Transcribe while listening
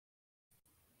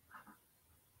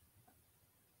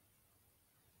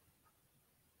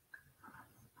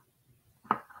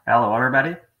Hello,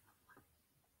 everybody.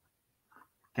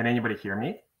 Can anybody hear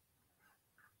me?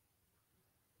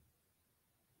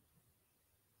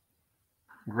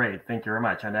 Great, thank you very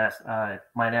much. And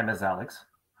my name is Alex,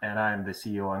 and I'm the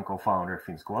CEO and co-founder of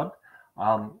FinSquad.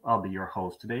 I'll be your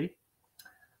host today.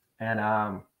 And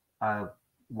I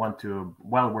want to,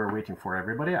 while we're waiting for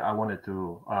everybody, I wanted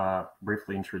to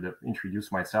briefly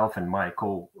introduce myself and my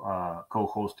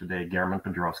co-host today, German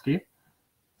Pendrowski.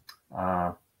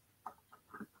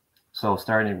 So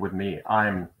starting with me,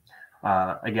 I'm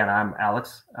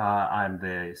Alex. I'm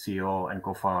the CEO and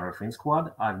co-founder of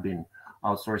FinSquad. I've been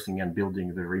outsourcing and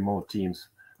building the remote teams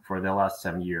for the last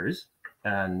 7 years.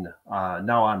 And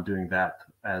now I'm doing that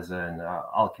as an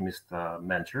Alchemist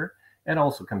mentor and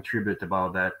also contribute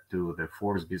about that to the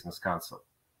Forbes Business Council.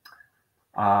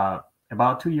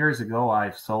 About 2 years ago,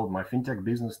 I've sold my fintech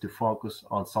business to focus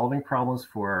on solving problems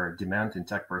for demand in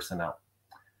tech personnel.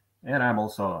 And I'm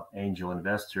also an angel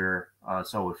investor.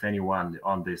 So if anyone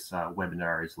on this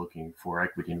webinar is looking for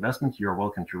equity investment, you're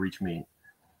welcome to reach me.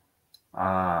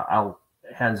 I'll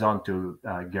hands on to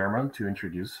German to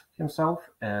introduce himself.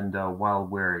 And while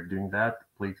we're doing that,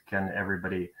 please can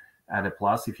everybody add a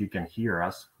plus if you can hear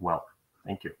us well.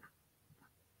 Thank you.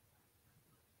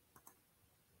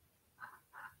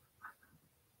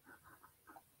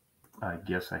 I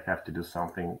guess I have to do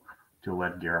something to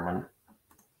let German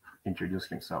introduce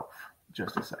himself.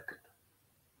 Just a second.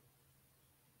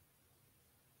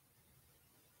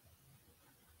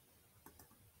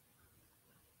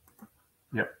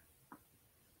 Yep.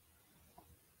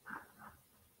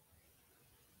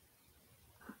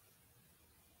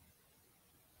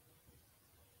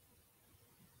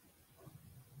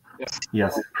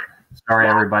 Yes. Sorry,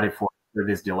 everybody, for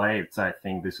this delay. I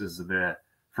think this is the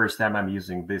first time I'm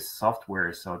using this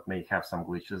software, so it may have some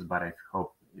glitches, but I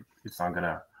hope it's not going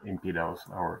to impede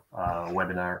our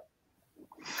webinar.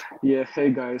 Yeah,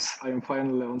 hey guys, I am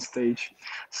finally on stage.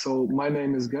 So my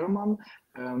name is German,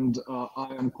 and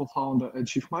I am co-founder and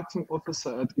chief marketing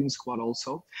officer at InSquad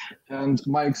also. And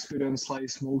my experience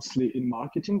lies mostly in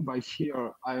marketing, but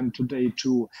here I am today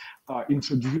to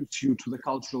introduce you to the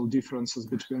cultural differences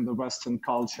between the Western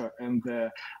culture and the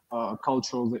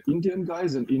culture of the Indian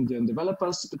guys and Indian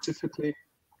developers specifically.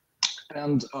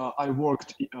 And I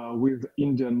worked with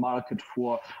Indian market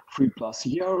for 3+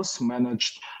 years,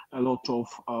 managed a lot of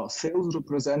sales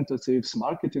representatives,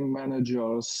 marketing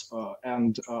managers,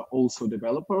 and also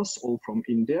developers, all from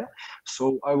India.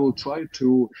 So I will try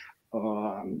to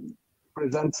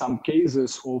present some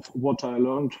cases of what I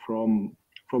learned from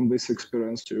this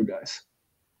experience to you guys.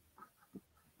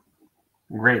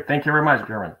 Great, thank you very much,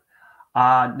 German.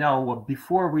 Now,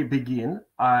 before we begin,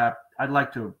 I'd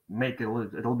like to make it a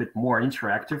little bit more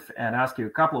interactive and ask you a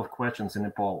couple of questions in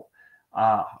a poll.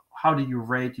 How do you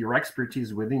rate your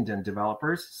expertise with Indian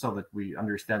developers so that we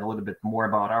understand a little bit more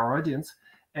about our audience?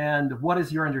 And what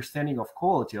is your understanding of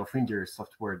quality of Indian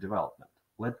software development?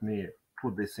 Let me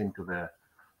put this into the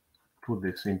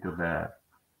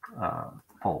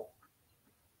poll.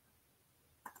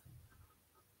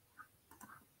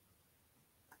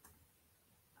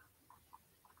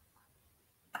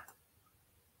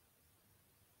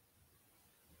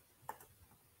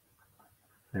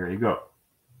 There you go.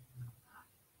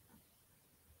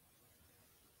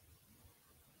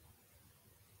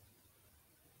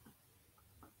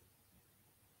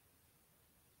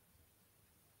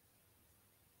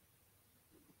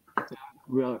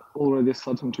 We are already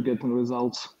starting to get the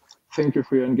results. Thank you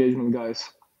for your engagement, guys.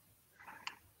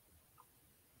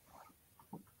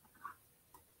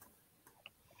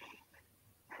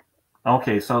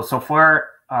 Okay, so far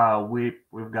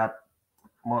we've got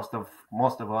most of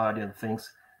our audience thinks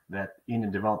that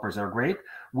Indian developers are great,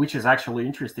 which is actually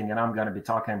interesting, and I'm going to be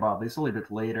talking about this a little bit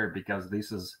later because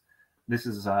this is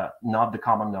not the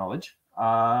common knowledge,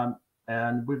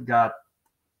 and we've got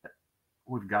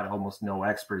almost no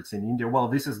experts in India. Well,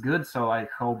 this is good, so I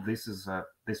hope this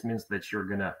means that you're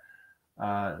going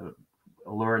to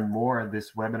learn more.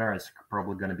 This webinar is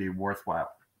probably going to be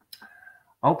worthwhile.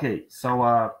 Okay,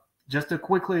 so just a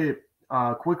quick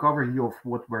overview of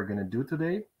what we're going to do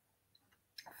today.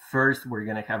 First, we're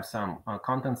going to have some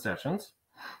content sessions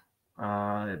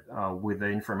with the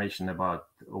information about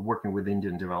working with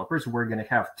Indian developers. We're going to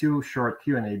have 2 short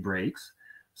Q&A breaks.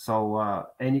 So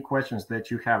any questions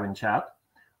that you have in chat,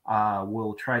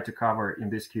 we'll try to cover in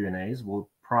these Q&As. We'll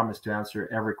promise to answer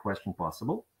every question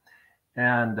possible.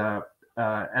 And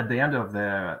at the end of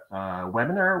the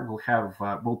webinar,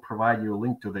 we'll provide you a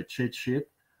link to the cheat sheet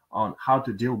on how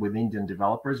to deal with Indian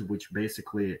developers, which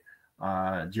basically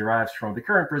derives from the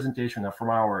current presentation or from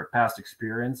our past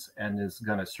experience and is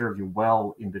going to serve you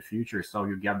well in the future, so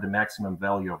you get the maximum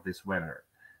value of this webinar.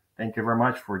 Thank you very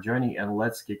much for joining, and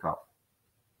let's kick off.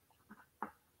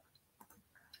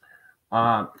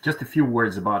 Just a few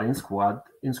words about InSquad.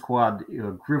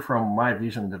 InSquad grew from my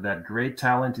vision that great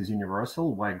talent is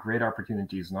universal, while great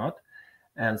opportunity is not.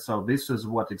 And so this is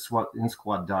what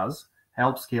InSquad does,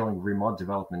 help scaling remote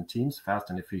development teams fast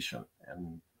and efficient.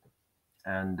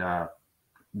 And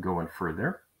going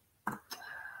further.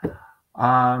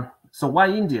 So why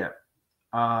India?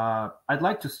 I'd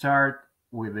like to start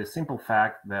with a simple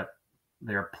fact that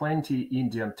there are plenty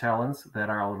Indian talents that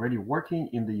are already working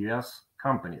in the US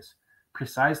companies.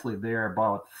 Precisely, there are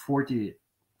about 40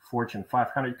 Fortune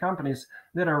 500 companies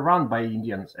that are run by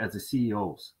Indians as the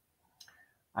CEOs.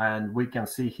 And we can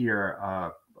see here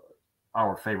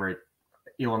our favorite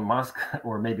Elon Musk,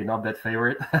 or maybe not that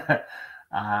favorite,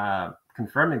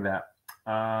 confirming that.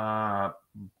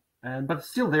 But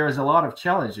still, there is a lot of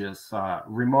challenges.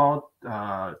 Remote,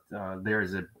 there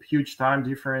is a huge time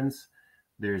difference.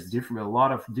 There's a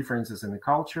lot of differences in the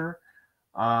culture.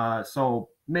 So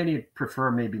many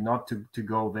prefer maybe not to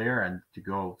go there and to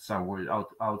go somewhere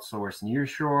outsource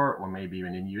nearshore, or maybe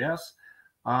even in US.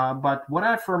 But what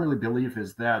I firmly believe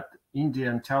is that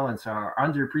Indian talents are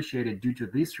underappreciated due to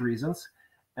these reasons.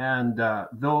 And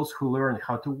those who learn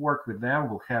how to work with them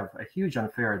will have a huge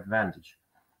unfair advantage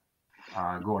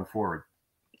going forward.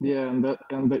 Yeah, and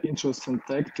the interesting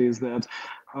fact is that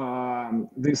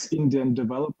this Indian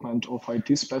development of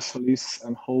IT specialists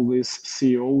and all these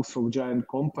CEOs of giant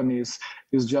companies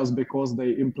is just because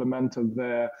they implemented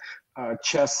the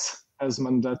chess as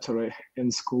mandatory in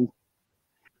school.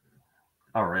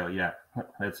 Oh, really? Yeah,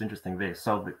 that's interesting.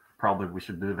 Probably we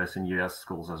should do this in US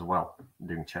schools as well,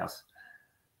 doing chess.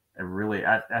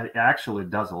 It actually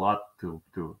does a lot to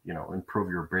improve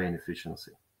your brain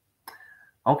efficiency.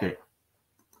 Okay,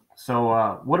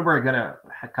 so what we're gonna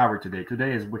cover today?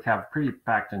 Today is we have pretty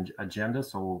packed agenda,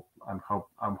 so I'm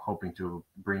hoping to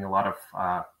bring a lot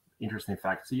of interesting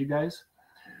facts to you guys.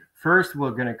 First,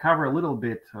 we're gonna cover a little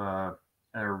bit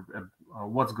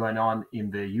what's going on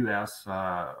in the U.S.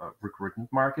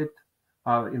 Recruitment market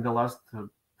in the last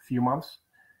few months.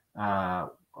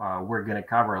 We're going to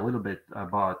cover a little bit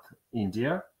about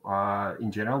India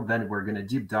in general. Then we're going to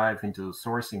deep dive into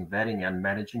sourcing, vetting, and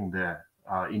managing the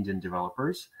Indian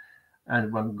developers.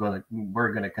 And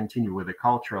we're going to continue with the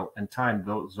cultural and time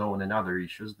zone and other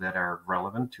issues that are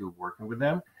relevant to working with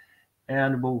them.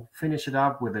 And we'll finish it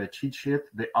up with a cheat sheet,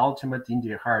 the ultimate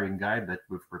India hiring guide that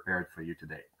we've prepared for you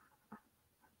today.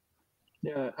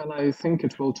 Yeah, and I think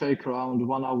it will take around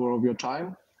 1 hour of your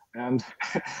time. And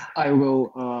I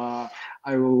will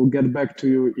get back to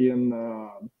you in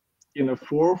the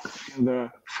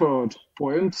third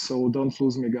point. So don't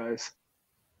lose me, guys.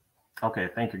 Okay,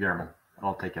 thank you, German.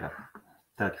 I'll take it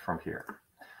from here.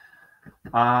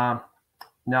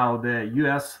 Now, the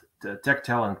U.S. tech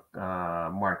talent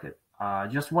market. I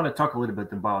just want to talk a little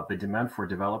bit about the demand for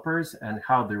developers and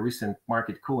how the recent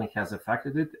market cooling has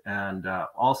affected it, and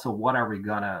also what are we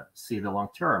gonna see the long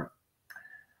term.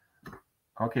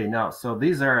 Okay, now, so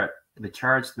these are the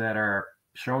charts that are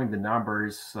showing the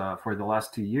numbers for the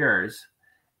last 2 years.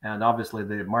 And obviously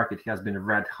the market has been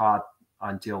red hot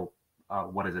until,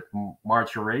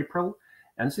 March or April.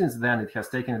 And since then it has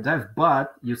taken a dive,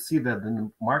 but you see that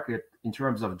the market in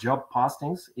terms of job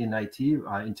postings in IT,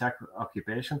 in tech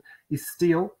occupation, is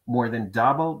still more than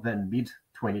double than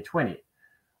mid-2020,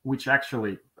 which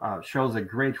actually shows a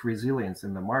great resilience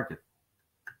in the market.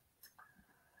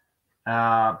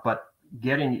 But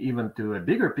getting even to a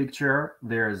bigger picture,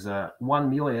 there's 1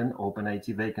 million open IT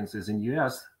vacancies in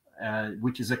US,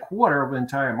 which is a quarter of the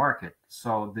entire market.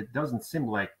 So it doesn't seem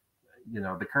like,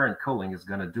 the current cooling is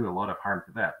going to do a lot of harm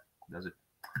to that, does it?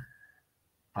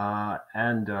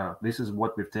 And this is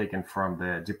what we've taken from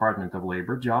the Department of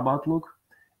Labor job outlook.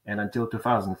 And until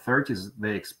 2030,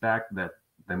 they expect that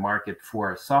the market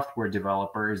for software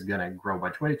developer is going to grow by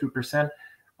 22%.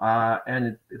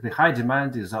 And the high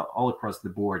demand is all across the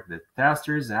board, the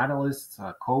testers, analysts,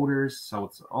 coders, so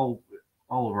it's all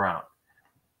around,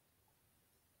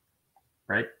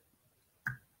 right?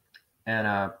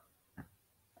 And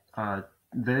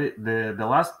the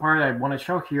last part I want to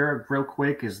show here real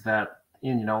quick is that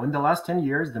in the last 10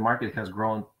 years the market has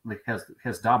grown,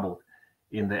 has doubled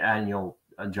in the annual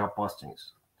job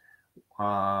postings,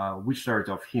 which sort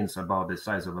of hints about the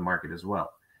size of the market as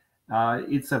well.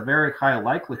 It's a very high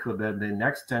likelihood that the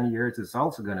next 10 years it's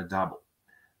also going to double.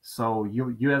 So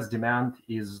US demand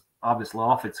is obviously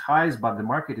off its highs, but the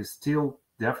market is still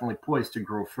definitely poised to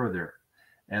grow further.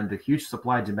 and the huge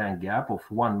supply-demand gap of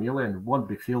 1 million won't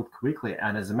be filled quickly,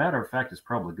 and as a matter of fact, it's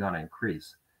probably going to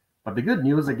increase. But the good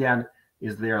news, again,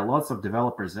 is there are lots of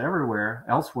developers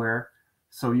elsewhere,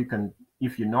 so you can,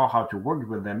 if you know how to work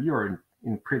with them, you're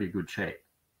in pretty good shape.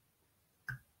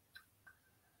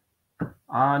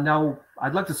 Now,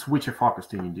 I'd like to switch a focus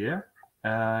to India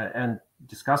and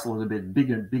discuss a little bit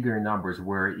bigger numbers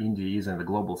where India is in the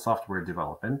global software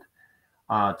development.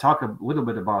 Talk a little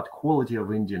bit about quality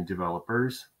of Indian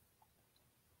developers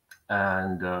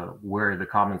and where the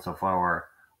comments of our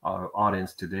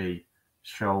audience today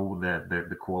show that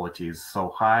the quality is so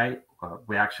high.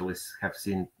 We actually have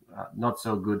seen not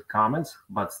so good comments,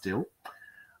 but still.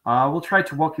 We'll try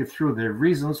to walk you through the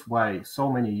reasons why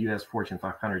so many US Fortune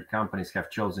 500 companies have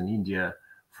chosen India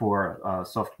for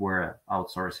software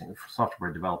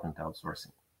development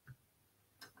outsourcing.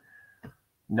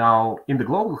 Now, in the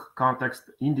global context,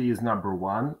 India is number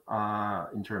one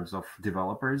in terms of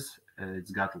developers.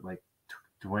 It's got like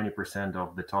 20%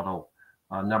 of the total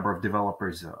number of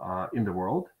developers in the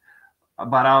world.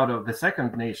 But out of the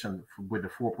second nation with the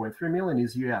 4.3 million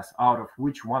is US, out of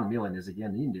which 1 million is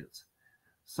again Indians.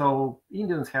 So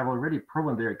Indians have already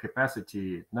proven their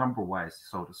capacity number-wise,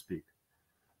 so to speak.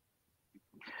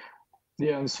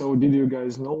 Yeah, and so did you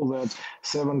guys know that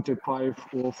 75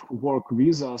 of work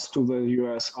visas to the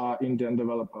US are Indian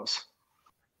developers?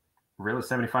 Really,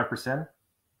 75%?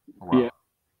 Wow.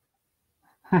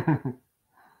 Yeah.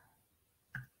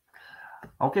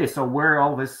 Okay, so where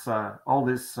all this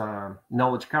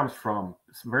knowledge comes from?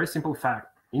 It's a very simple fact.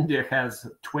 India has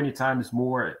 20 times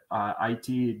more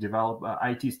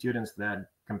IT students than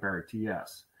compared to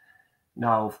US.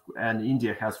 Now, and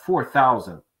India has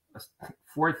 4,000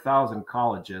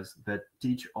 colleges that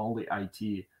teach only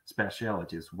IT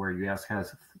specialties, where US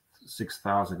has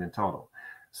 6,000 in total.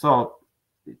 So,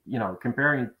 you know,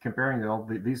 comparing all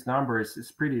these numbers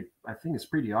is pretty. I think it's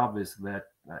pretty obvious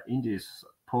that India is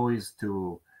poised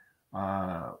to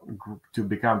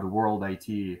become the world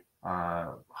IT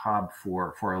hub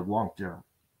for a long term.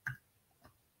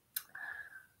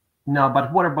 Now,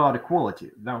 but what about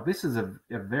equality? Now, this is a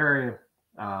very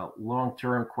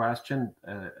long-term question.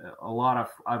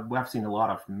 I've seen a lot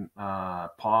of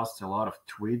posts, a lot of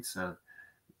tweets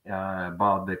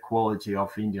about the quality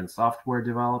of Indian software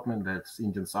development. That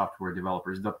Indian software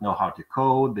developers don't know how to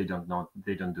code. They don't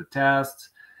do tests.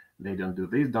 They don't do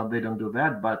this. They don't do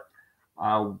that. But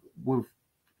we've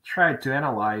tried to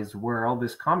analyze where all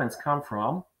these comments come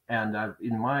from, and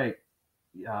in my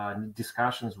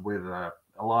discussions with a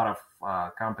lot of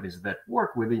companies that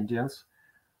work with Indians,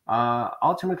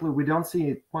 ultimately we don't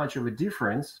see much of a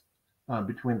difference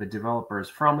between the developers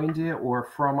from India or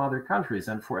from other countries,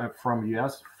 and from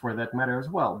US for that matter as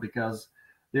well, because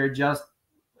there are just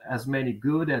as many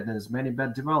good and as many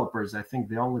bad developers. I think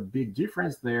the only big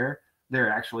difference there are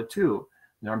actually two.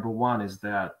 Number one is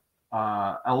that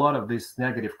a lot of these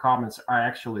negative comments are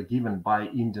actually given by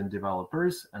Indian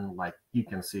developers, and like you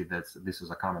can see that this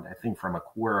is a comment I think from a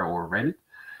Quora or Reddit,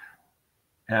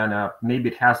 and maybe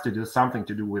it has to do something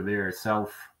to do with their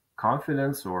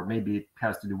self-confidence, or maybe it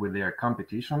has to do with their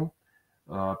competition,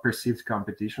 perceived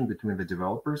competition between the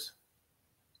developers.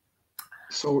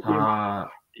 So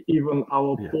even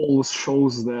our polls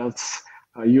shows that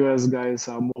US guys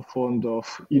are more fond of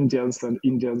Indians than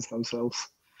Indians themselves.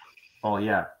 Oh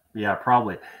yeah,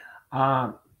 probably.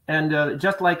 And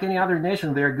just like any other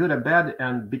nation, they're good or bad,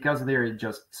 and because there are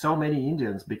just so many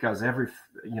Indians, because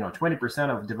 20%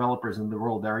 of developers in the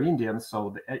world are Indians,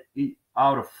 so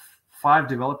out of 5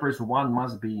 developers, 1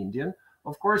 must be Indian.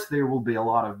 Of course, there will be a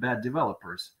lot of bad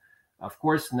developers. Of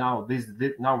course, nowadays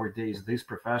this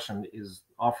profession is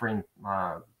offering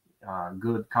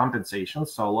good compensation,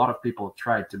 so a lot of people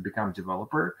try to become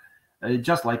developer,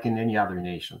 just like in any other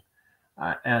nation.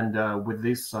 And with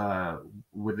these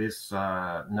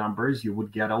numbers, you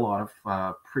would get a lot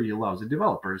of pretty lousy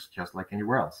developers, just like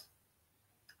anywhere else.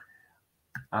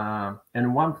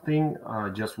 And one thing I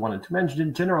just wanted to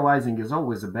mention: generalizing is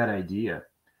always a bad idea.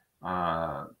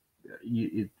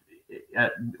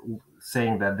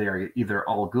 Saying that they're either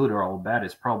all good or all bad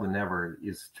is probably never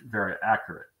very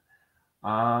accurate.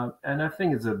 And I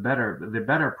think the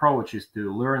better approach is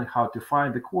to learn how to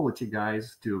find the quality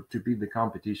guys to beat the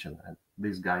competition. And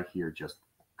this guy here just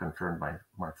confirmed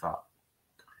my thought.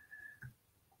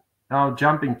 Now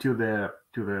jumping to the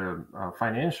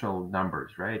financial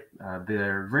numbers, right?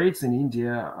 The rates in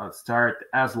India start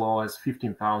as low as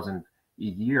 15,000 a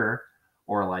year,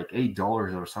 or like $8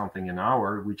 or something an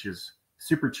hour, which is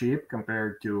super cheap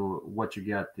compared to what you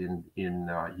get in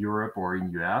Europe or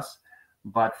in US.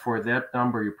 But for that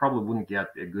number, you probably wouldn't get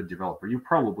a good developer. You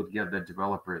probably would get that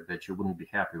developer that you wouldn't be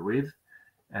happy with.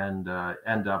 and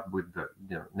end up with the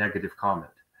negative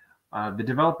comment. The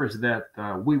developers that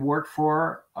we work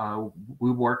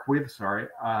with,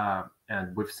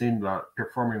 and we've seen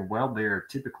performing well, they're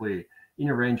typically in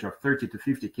a range of 30 to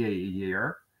 50K a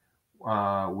year,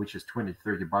 which is 20 to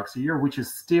 30 bucks a year, which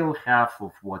is still half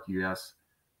of what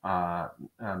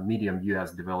medium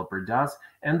US developer does,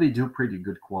 and they do pretty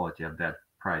good quality at that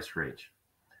price range.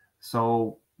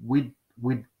 So we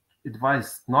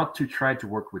advise not to try to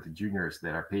work with the juniors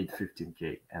that are paid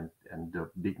 15K, and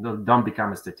don't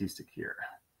become a statistic here.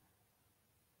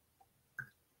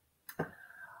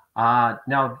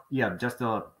 Now, just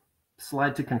a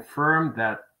slide to confirm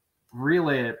that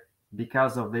really,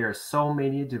 because there are so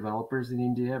many developers in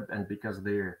India, and because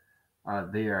they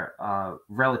are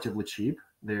relatively cheap,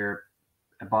 they're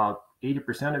about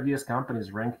 80% of US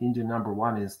companies rank India number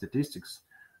one in statistics.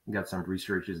 Got some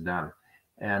researches done,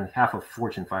 and half of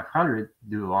Fortune 500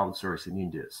 do outsource in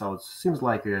India. So it seems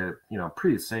like a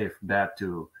pretty safe bet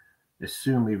to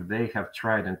assume if they have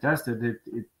tried and tested it,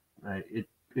 it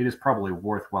is probably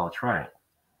worthwhile trying.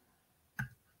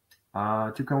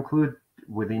 To conclude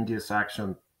with India's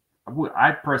action,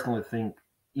 I personally think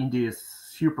India is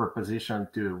super positioned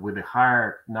with a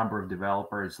higher number of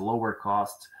developers, lower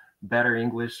costs, better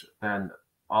English than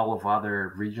all of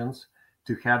other regions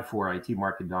to head for IT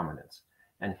market dominance.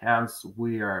 And hence,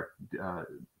 we are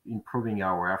improving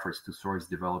our efforts to source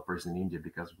developers in India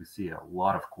because we see a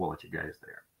lot of quality guys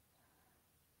there.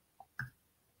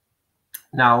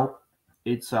 Now,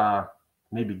 it's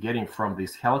maybe getting from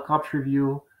this helicopter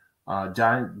view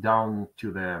down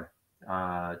to the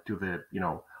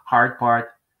hard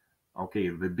part. Okay,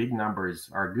 the big numbers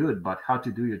are good, but how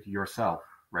to do it yourself,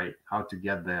 right? How to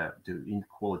get the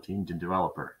quality Indian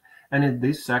developer. And in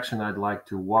this section, I'd like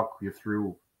to walk you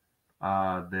through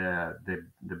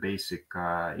the basic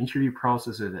interview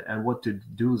processes and what to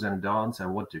do's and don'ts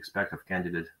and what to expect of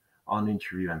candidate on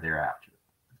interview and thereafter.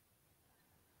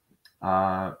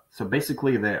 So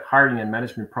basically, the hiring and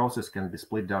management process can be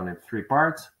split down in three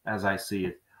parts, as I see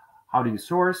it. How do you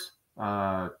source?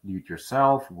 Do it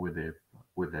yourself with a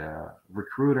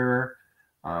recruiter,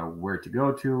 where to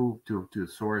go to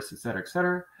source, etc.,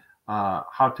 etc.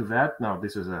 How to vet. Now,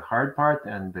 this is a hard part,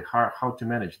 and how to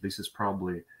manage. This is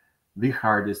probably the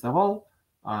hardest of all,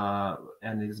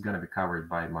 and it's going to be covered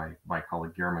by my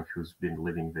colleague German, who's been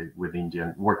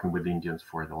working with Indians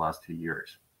for the last 2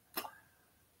 years.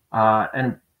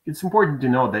 And it's important to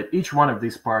know that each one of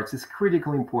these parts is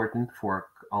critically important for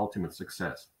ultimate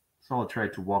success. So I'll try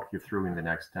to walk you through in the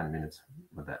next 10 minutes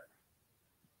with that.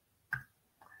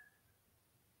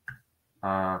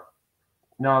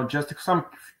 Now, just some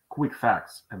quick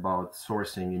facts about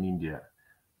sourcing in India.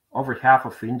 Over half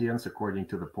of Indians, according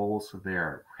to the polls,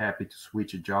 they're happy to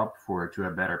switch a job to a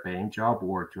better paying job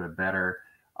or to a better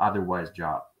otherwise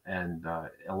job. And a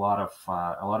lot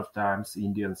of times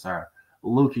Indians are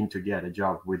looking to get a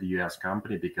job with a U.S.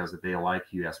 company because they like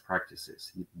U.S.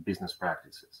 practices, business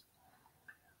practices.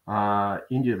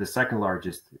 India, the second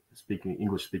largest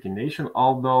English-speaking nation,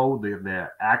 although the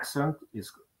accent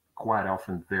is quite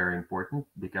often very important,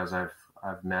 because I've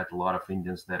met a lot of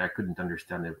Indians that I couldn't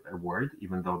understand a word,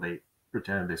 even though they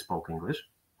pretended they spoke English.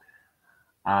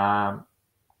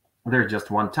 They're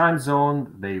just one time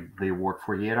zone. They work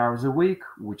 48 hours a week,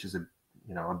 which is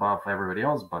above everybody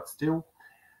else, but still.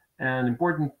 An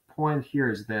important point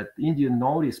here is that the Indian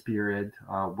notice period,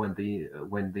 when the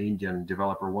Indian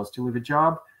developer wants to leave a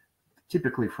job,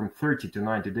 typically from 30 to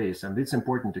 90 days. And it's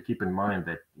important to keep in mind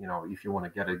that, if you want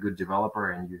to get a good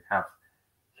developer and you have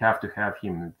to have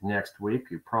him next week,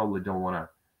 you probably don't want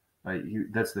to,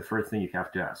 that's the first thing you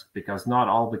have to ask, because not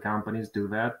all the companies do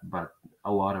that, but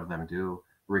a lot of them do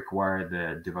require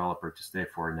the developer to stay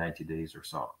for 90 days or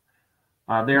so.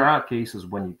 There are cases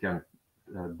when you can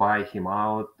buy him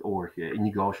out or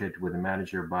negotiate with the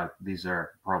manager, but these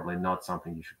are probably not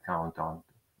something you should count on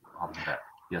off the bat.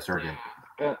 Yes, Sergey.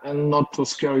 And not to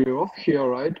scare you off here,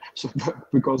 right? So,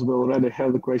 because we already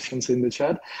have the questions in the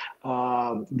chat,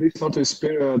 this notice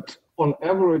period, on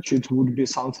average, it would be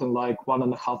something like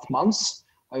 1.5 months,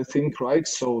 I think, right?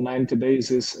 So 90 days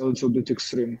is a little bit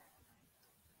extreme.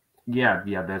 Yeah,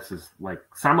 this is like,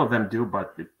 some of them do,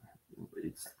 but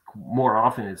it's more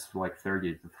often it's like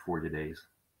 30 to 40 days.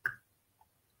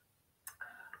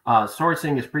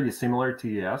 Sourcing is pretty similar to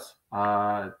US.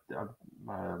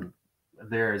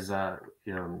 There is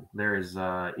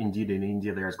Indeed in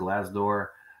India. There's Glassdoor.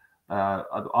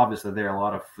 Obviously, there are a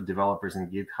lot of developers in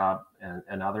GitHub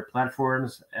and other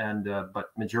platforms,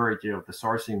 but majority of the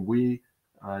sourcing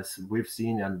we've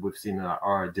seen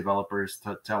our developers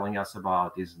telling us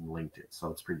about is in LinkedIn. So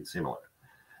it's pretty similar.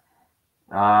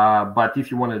 But if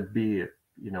you want to be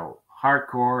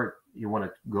hardcore, you want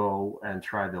to go and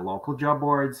try the local job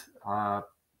boards.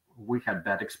 We had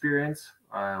bad experience.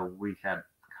 We had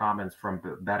comments from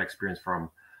bad experience from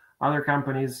other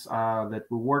companies that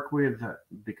we work with,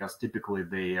 because typically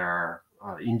they are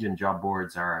Indian job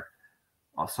boards are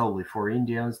solely for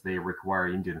Indians. They require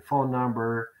Indian phone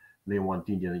number. They want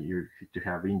you to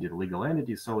have Indian legal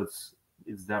entity. So it's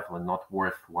definitely not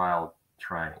worthwhile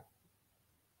trying.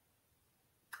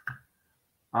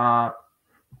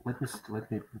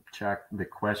 Let me check the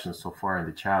questions so far in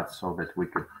the chat so that we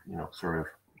could sort of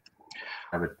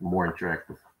have it more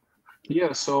interactive.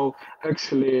 Yeah, so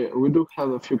actually we do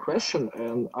have a few questions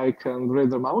and I can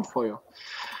read them out for you.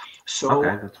 So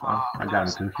okay, that's fine. I got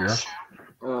it too here.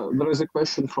 There is a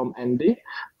question from Andy.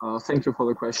 Thank you for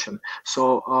the question.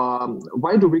 So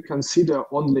why do we consider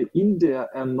only India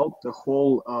and not the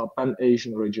whole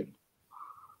Pan-Asian region?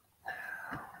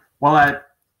 Well,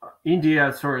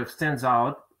 India sort of stands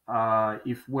out.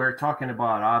 If we're talking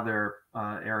about other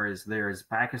areas, there's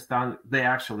Pakistan. They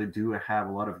actually do have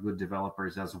a lot of good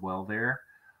developers as well there.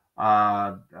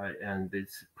 And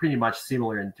it's pretty much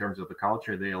similar in terms of the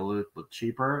culture. They're a little bit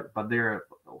cheaper, but there are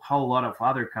a whole lot of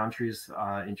other countries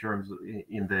in terms of,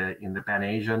 in the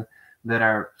Pan-Asian that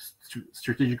are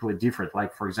strategically different.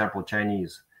 Like, for example,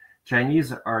 Chinese.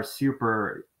 Chinese are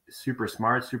super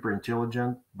smart, super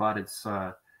intelligent, but it's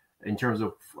in terms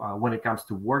of when it comes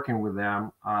to working with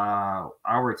them,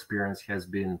 our experience has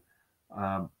been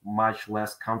much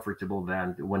less comfortable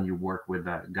than when you work with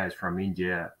guys from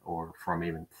India or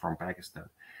even from Pakistan.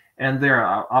 And there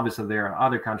are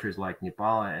other countries like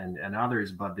Nepal and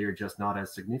others, but they're just not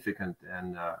as significant.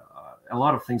 And a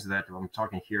lot of things that I'm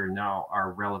talking here now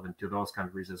are relevant to those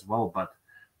countries as well, but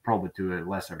probably to a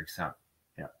lesser extent.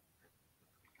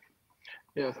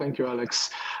 Yeah, thank you, Alex.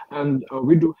 And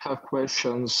we do have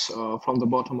questions from the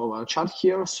bottom of our chat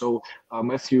here. So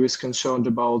Matthew is concerned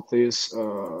about this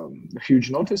huge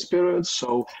notice period.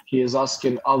 So he is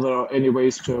asking, are there any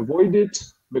ways to avoid it?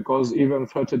 Because even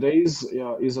 30 days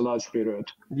is a large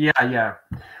period. Yeah.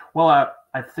 Well,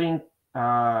 I think,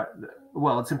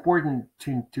 it's important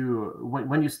to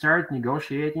when you start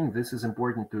negotiating, this is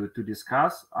important to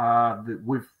discuss.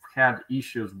 We've had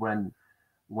issues when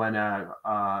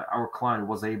our client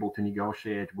was able to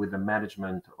negotiate with the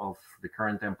management of the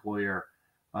current employer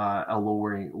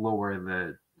lower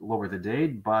the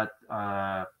date, but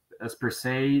as per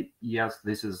se, yes,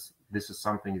 this is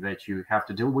something that you have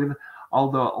to deal with.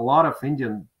 Although a lot of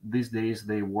Indian these days,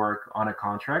 they work on a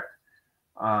contract,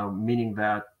 meaning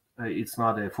that it's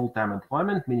not a full-time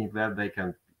employment, meaning that they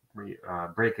can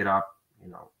break it up,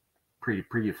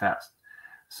 pretty fast.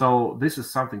 So this is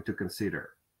something to consider.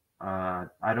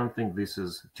 I don't think this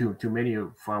is too many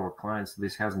of our clients.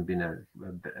 This hasn't been a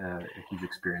huge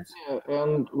experience. Yeah,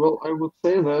 and well, I would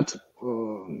say that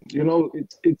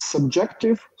it's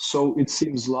subjective, so it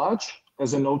seems large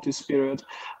as a notice period,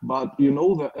 but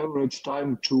the average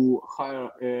time to hire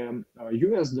a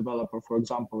US developer, for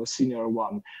example, a senior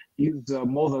one, is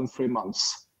more than 3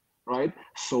 months. Right?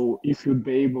 So if you'd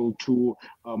be able to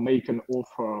make an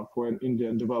offer for an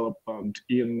Indian development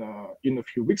in a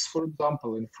few weeks, for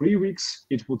example, in 3 weeks,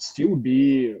 it would still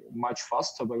be much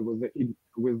faster than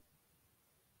with.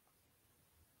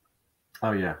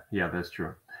 Oh yeah, that's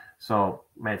true. So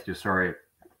Matthew, sorry,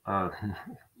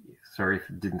 sorry if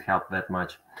it didn't help that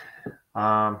much.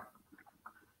 Well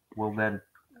then,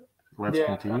 let's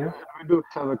continue. We do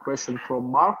have a question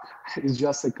from Mark. It's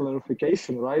just a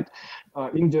clarification, right?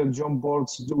 Indian job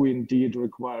boards do indeed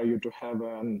require you to have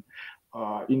an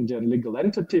Indian legal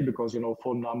entity, because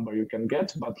phone number you can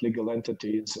get, but legal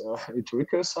entity is a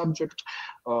trickier subject,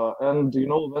 and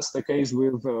that's the case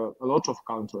with a lot of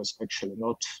countries, actually,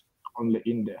 not only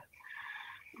India.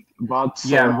 But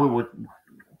yeah, we would.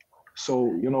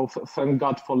 So thank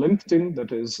God for LinkedIn.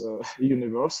 That is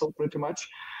universal, pretty much.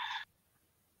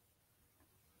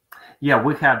 Yeah,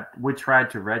 we tried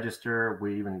to register.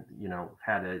 We even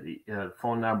had a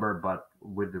phone number, but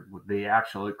they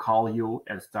actually call you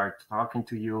and start talking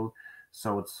to you.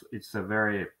 So it's a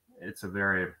very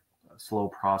slow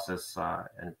process,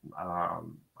 and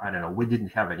I don't know. We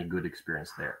didn't have any good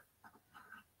experience there.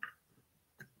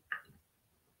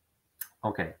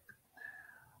 Okay,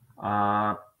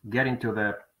 getting to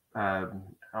the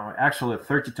actually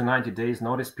 30 to 90 days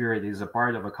notice period is a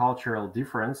part of a cultural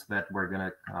difference that we're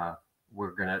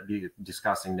gonna be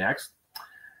discussing next.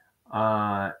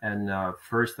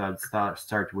 First, I'd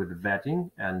start with vetting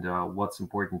and what's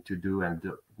important to do and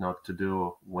not to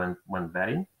do when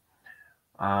vetting.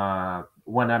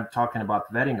 When I'm talking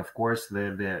about vetting, of course,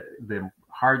 the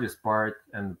hardest part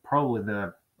and probably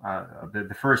the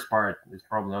the first part is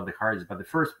probably not the hardest, but the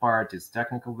first part is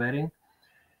technical vetting,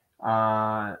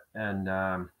 and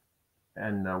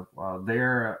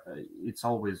there it's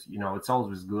always it's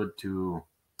always good to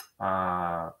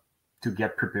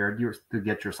get prepared, to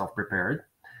get yourself prepared,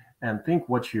 and think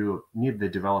what you need the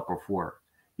developer for.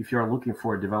 If you're looking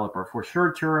for a developer for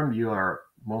short term, you are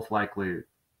most likely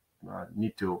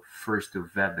need to first to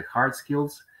vet the hard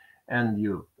skills, and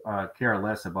you care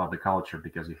less about the culture,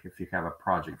 because if you have a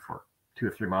project for 2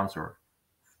 or 3 months or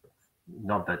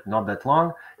not that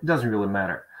long, it doesn't really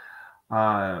matter.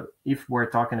 If we're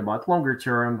talking about longer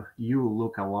term, you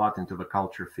look a lot into the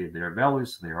culture fit, their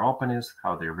values, their openness,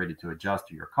 how they're ready to adjust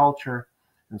to your culture,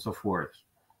 and so forth.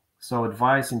 So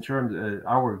advice in terms,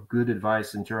 our good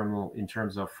advice in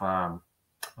terms of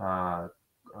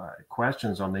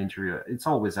questions on the interview, it's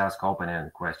always ask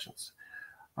open-ended questions.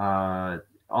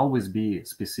 Always be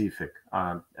specific.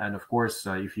 And of course,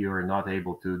 if you're not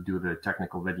able to do the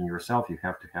technical vetting yourself, you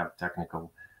have to have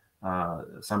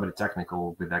somebody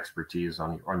technical with expertise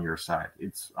on your side.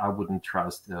 I wouldn't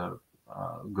trust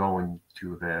going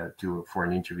for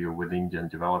an interview with Indian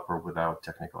developer without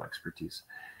technical expertise.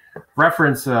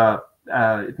 Reference,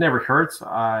 it never hurts.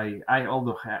 I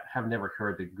although have never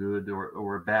heard a good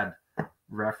or a bad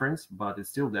reference, but it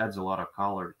still adds a lot of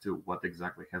color to what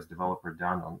exactly has developer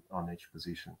done on each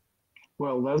position.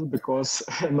 Well, that's because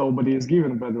nobody is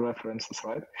given bad references,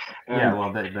 right? Yeah,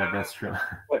 well, that's true.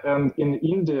 And in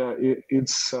India,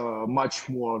 it's much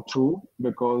more true,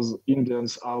 because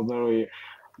Indians are very,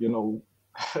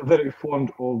 very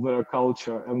fond of their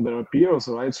culture and their peers,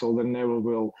 right? So they never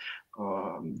will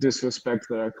disrespect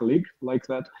their colleague like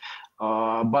that.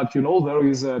 But there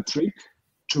is a trick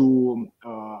to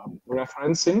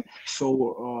referencing.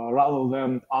 So rather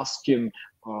than asking,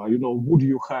 would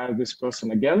you hire this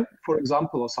person again, for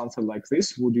example, or something like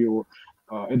this, would you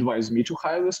advise me to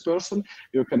hire this person?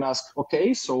 You can ask,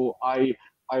 okay, so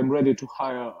I'm ready to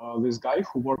hire this guy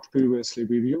who worked previously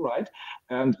with you, right?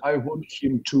 And I want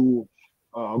him to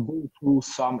go through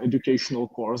some educational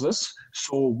courses.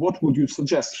 So what would you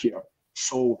suggest here?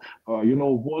 So,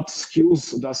 what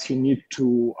skills does he need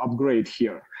to upgrade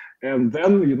here? And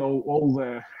then,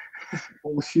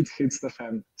 all shit hits the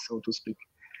fan, so to speak.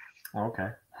 Okay.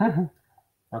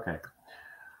 Okay.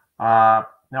 Now,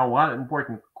 one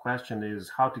important question is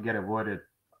how to get avoided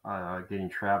getting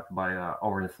trapped by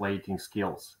overinflating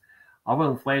skills.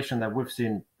 Overinflation that we've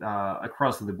seen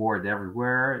across the board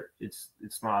everywhere. It's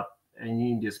not an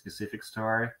India specific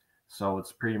story, so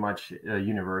it's pretty much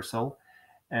universal.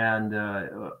 And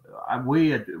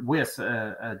we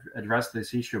address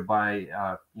this issue by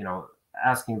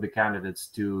asking the candidates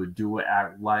to do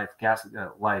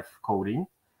live coding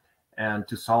and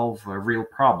to solve real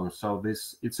problems. So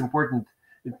it's important.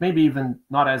 It may be even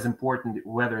not as important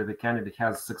whether the candidate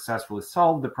has successfully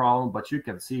solved the problem, but you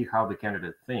can see how the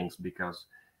candidate thinks, because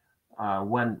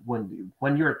when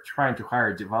you're trying to hire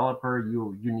a developer,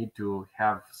 you need to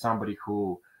have somebody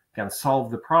who can solve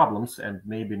the problems, and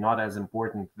maybe not as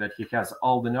important that he has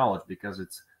all the knowledge, because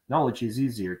knowledge is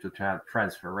easier to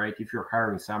transfer, right? If you're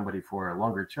hiring somebody for a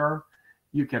longer term,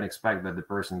 you can expect that the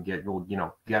person will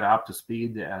get up to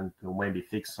speed and maybe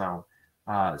fix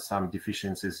some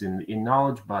deficiencies in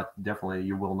knowledge, but definitely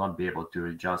you will not be able to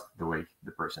adjust the way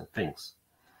the person thinks.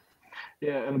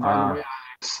 Yeah, and by the way,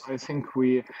 Alex, I think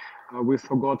we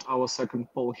forgot our second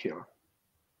poll here.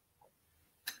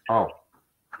 Oh,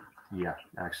 yeah,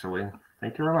 actually,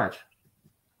 thank you very much.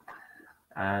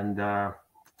 And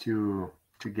to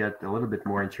get a little bit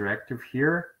more interactive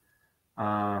here,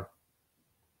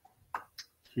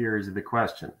 here is the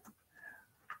question.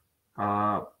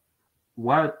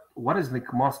 What is the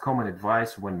most common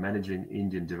advice when managing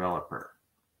Indian developer?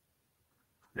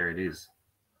 There it is.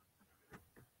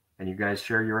 Can you guys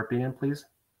share your opinion, please?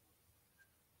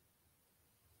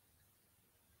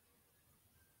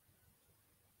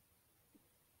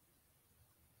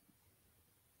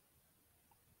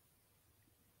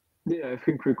 Yeah, I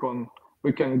think we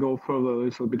can go further a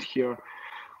little bit here.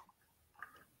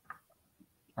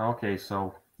 Okay,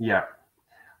 so yeah.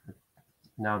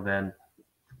 Now then,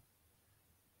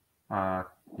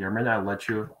 Yerman, I'll let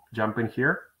you jump in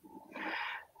here.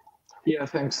 Yeah,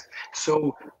 thanks.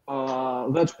 So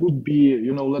that would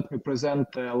be, let me present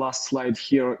the last slide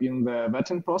here in the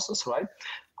vetting process, right?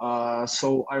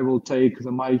 So I will take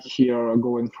the mic here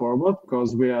going forward,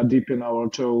 because we are dipping our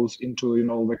toes into,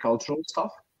 the cultural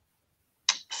stuff.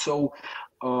 So,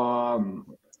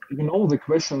 the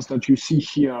questions that you see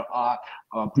here are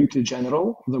pretty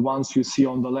general. The ones you see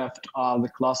on the left are the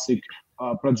classic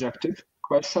projective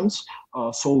questions.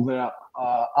 So there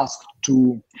asked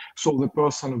to, so the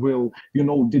person will,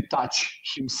 detach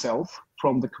himself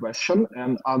from the question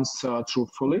and answer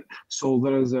truthfully. So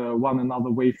there is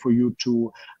another way for you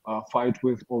to fight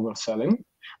with overselling.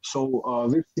 So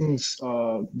these things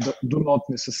do not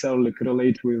necessarily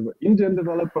correlate with Indian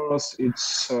developers.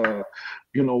 It's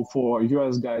for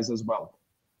US guys as well.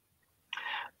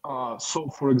 So,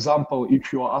 for example,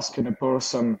 if you are asking a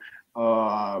person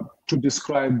to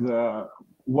describe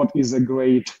what is a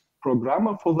great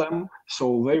programmer for them,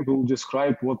 so they will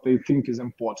describe what they think is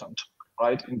important,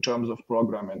 right, in terms of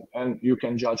programming, and you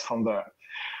can judge from there.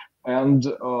 And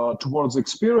towards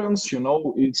experience,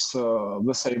 it's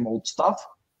the same old stuff.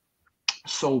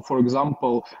 So, for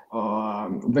example,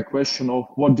 the question of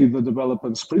what did the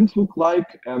development sprint look like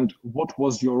and what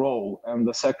was your role? And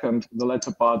the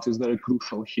latter part is very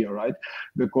crucial here, right?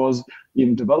 Because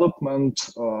in development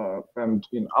and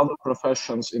in other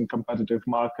professions, in competitive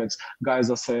markets, guys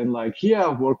are saying like, yeah,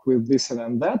 work with this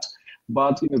and that.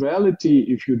 But in reality,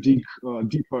 if you dig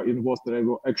deeper in what they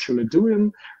were actually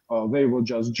doing, they were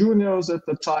just juniors at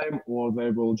the time, or they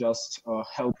will just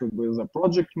helping with the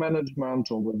project management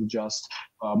or with just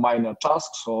minor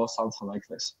tasks or something like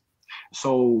this.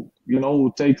 So,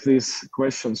 take these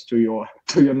questions to your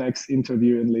next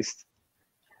interviewing list.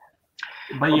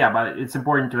 But yeah, but it's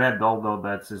important to add, although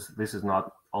this is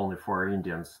not only for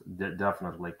Indians,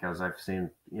 definitely, because I've seen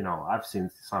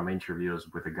some interviews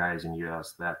with the guys in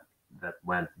US that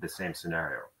went the same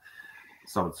scenario.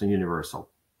 So it's a universal.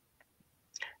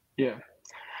 Yeah.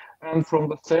 And from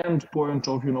the standpoint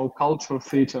of, culture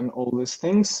fit and all these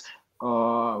things,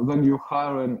 when you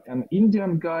hire an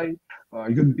Indian guy,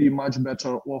 you'd be much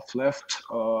better off left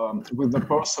with the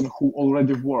person who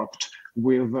already worked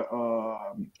with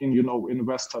in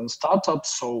Western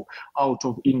startups, so out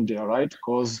of India, right?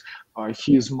 Because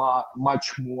he's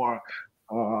much more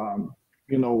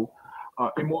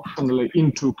emotionally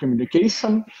into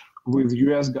communication with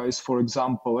US guys, for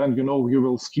example, and you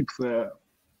will skip the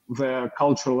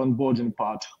cultural onboarding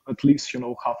part, at least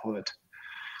half of it.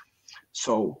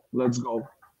 So let's go.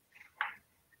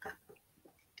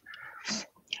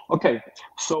 Okay,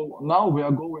 so now we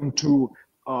are going to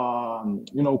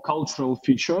cultural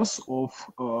features of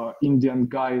Indian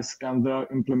guys and their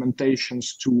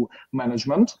implementations to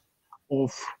management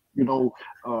of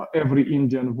every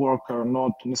Indian worker,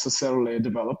 not necessarily a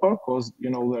developer, because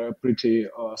they're pretty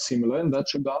similar in that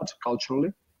regard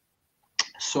culturally.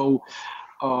 So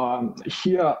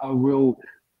here I will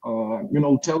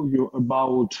tell you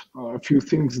about a few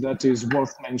things that is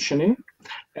worth mentioning.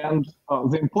 And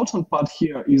the important part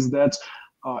here is that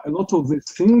a lot of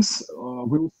these things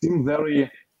will seem very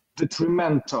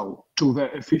detrimental to the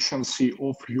efficiency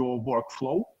of your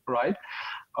workflow, right?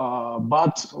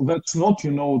 But that's not,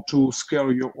 to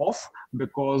scare you off,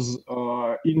 because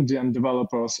Indian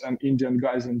developers and Indian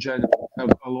guys in general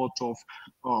have a lot of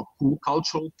cool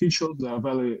cultural features. They are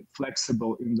very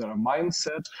flexible in their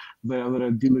mindset. They are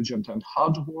very diligent and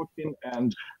hardworking,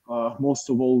 and most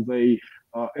of all, they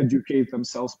educate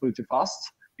themselves pretty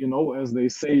fast. As they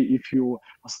say, if you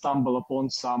stumble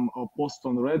upon some post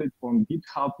on Reddit, on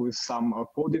GitHub with some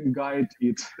coding guide,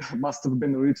 it must have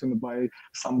been written by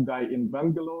some guy in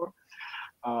Bangalore.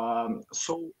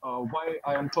 So why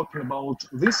I am talking about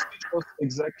this features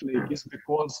exactly is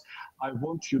because I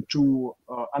want you to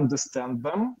understand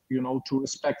them, to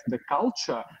respect the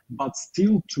culture, but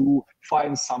still to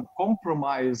find some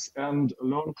compromise and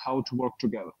learn how to work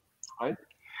together, right?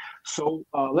 So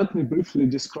let me briefly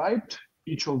describe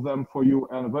each of them for you,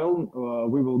 and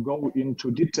we will go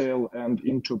into detail and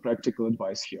into practical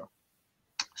advice here.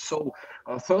 So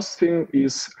first thing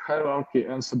is hierarchy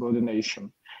and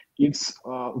subordination. It's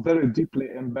very deeply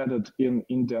embedded in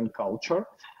Indian culture,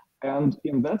 and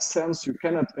in that sense, you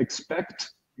cannot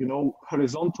expect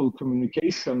horizontal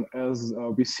communication as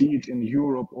we see it in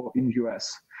Europe or in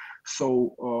US.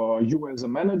 So you as a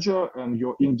manager and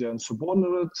your Indian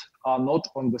subordinate are not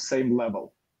on the same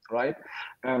level, right?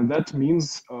 And that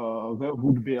means there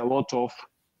would be a lot of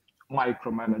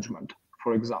micromanagement,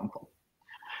 for example.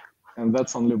 And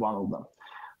that's only one of them.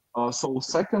 So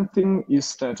second thing is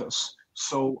status.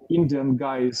 So Indian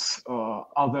guys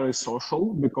are very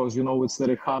social because, it's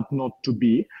very hard not to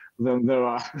be. Then there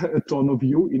are a ton of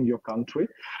you in your country.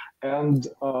 And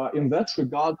in that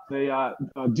regard, they are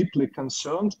deeply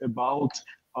concerned about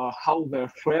how their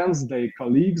friends, their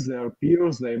colleagues, their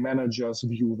peers, their managers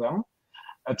view them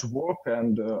at work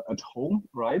and at home,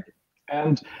 right?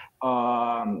 And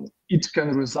it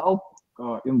can result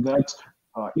in that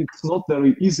it's not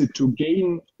very easy to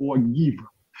gain or give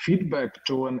feedback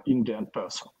to an Indian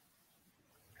person.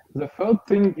 The third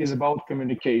thing is about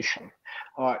communication.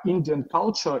 Indian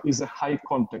culture is a high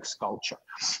context culture,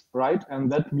 right?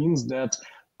 And that means that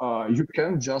you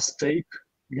can just take,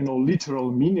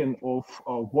 literal meaning of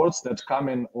words that come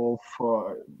in of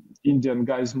Indian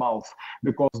guy's mouth,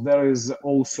 because there is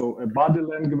also a body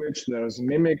language, there is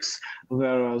mimics,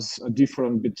 there is a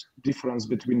difference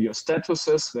between your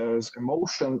statuses, there is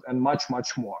emotion, and much,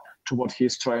 much more to what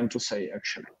he's trying to say,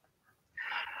 actually.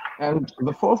 And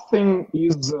the fourth thing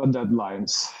is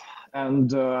deadlines.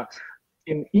 And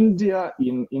in India,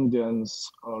 in Indians'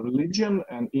 religion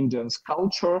and Indians'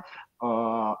 culture,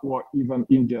 or even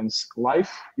Indians'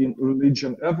 life, in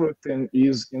religion, everything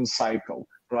is in cycle,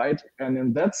 right? And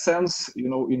in that sense,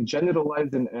 in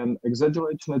generalizing and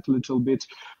exaggerating it a little bit,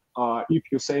 if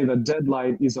you say that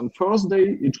deadline is on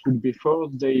Thursday, it could be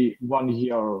Thursday 1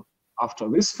 year after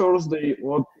this Thursday,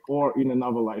 or in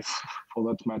another life, for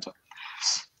that matter.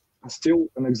 Still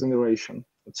an exaggeration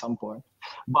at some point.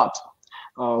 But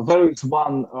there is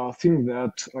one thing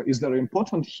that is very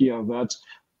important here, that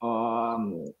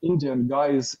Indian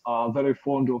guys are very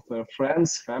fond of their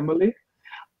friends, family.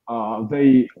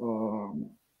 They,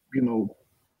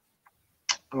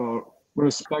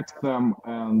 respect them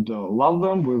and love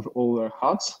them with all their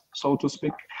hearts, so to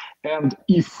speak. And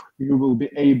if you will be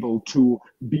able to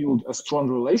build a strong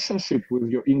relationship with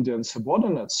your Indian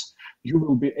subordinates, you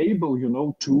will be able,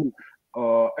 to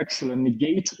actually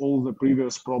negate all the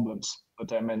previous problems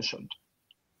that I mentioned.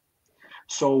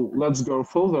 So let's go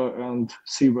further and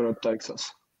see where it takes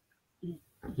us.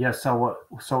 Yeah.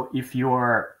 So if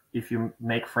you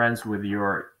make friends with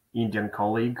your Indian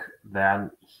colleague,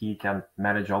 then he can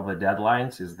manage all the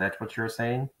deadlines. Is that what you're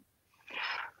saying?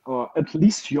 At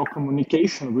least your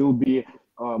communication will be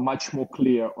much more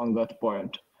clear on that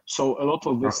point. So a lot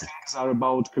of these things are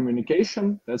about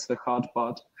communication. That's the hard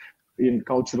part in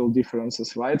cultural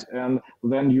differences, right? And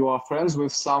then you are friends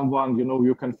with someone,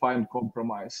 you can find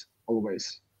compromise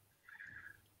always.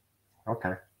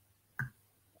 Okay.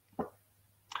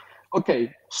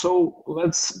 Okay, so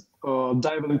let's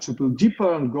dive a little bit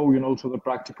deeper and go, to the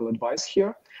practical advice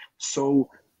here. So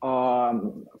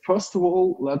first of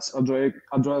all, let's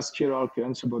address hierarchy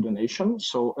and subordination.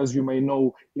 So as you may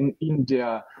know, in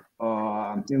India,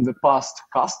 in the past,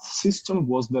 caste system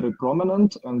was very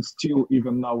prominent, and still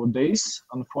even nowadays,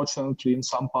 unfortunately, in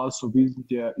some parts of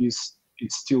India, it's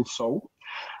still so.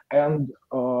 And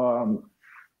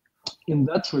in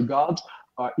that regard,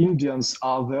 Indians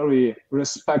are very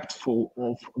respectful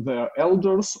of their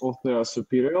elders, of their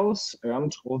superiors,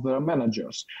 and of their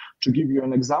managers. To give you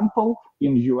an example,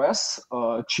 in US,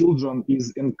 children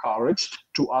is encouraged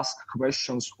to ask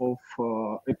questions of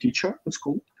a teacher at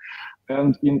school.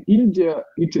 And in India,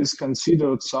 it is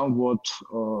considered somewhat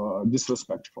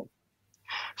disrespectful.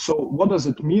 So what does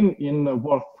it mean in a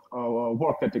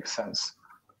work ethic sense?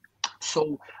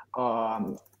 So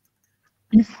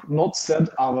if not said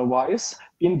otherwise,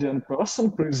 Indian person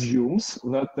presumes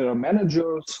that their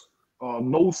managers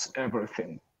knows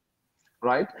everything,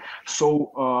 right?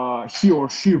 So he or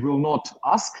she will not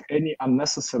ask any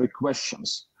unnecessary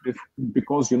questions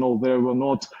because, they were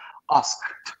not asked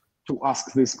to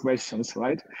ask these questions,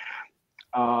 right?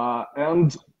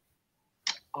 And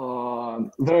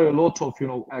there are a lot of,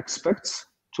 aspects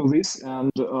to this, and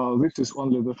this is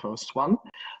only the first one.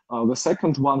 The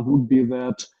second one would be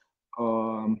that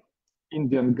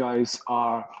Indian guys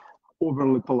are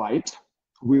overly polite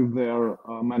with their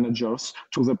managers,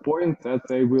 to the point that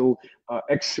they will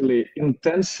actually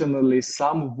intentionally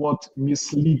somewhat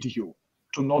mislead you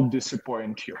to not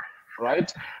disappoint you,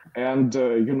 right? And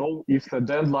if the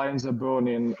deadlines are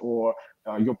burning or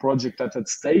your project at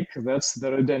stake, that's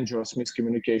very dangerous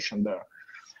miscommunication there.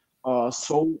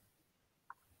 So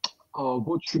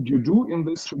what should you do in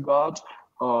this regard?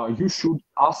 You should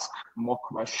ask more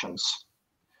questions.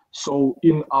 So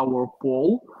in our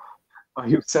poll,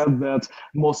 you said that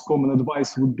most common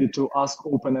advice would be to ask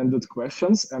open-ended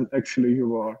questions, and actually you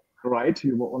were right,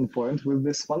 you were on point with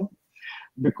this one,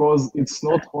 because it's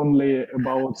not only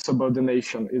about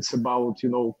subordination, it's about,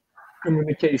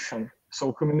 communication.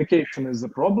 So communication is the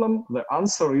problem, the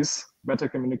answer is better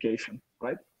communication,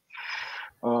 right?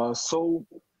 So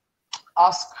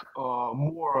ask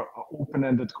more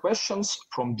open-ended questions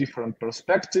from different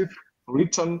perspectives,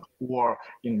 written or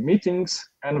in meetings,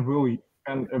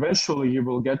 and eventually you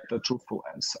will get the truthful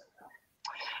answer.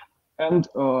 And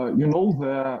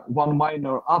the one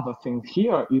minor other thing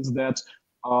here is that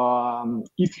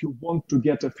if you want to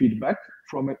get a feedback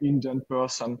from an Indian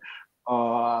person,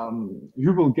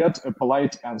 you will get a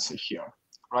polite answer here,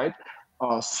 right?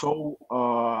 So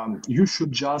you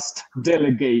should just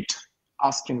delegate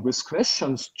asking these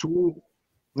questions to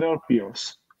their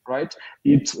peers, right?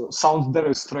 It sounds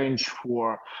very strange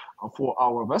for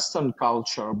our Western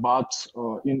culture, but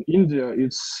in India,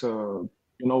 it's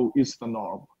it's the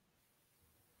norm.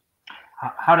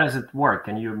 How does it work?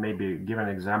 Can you maybe give an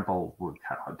example with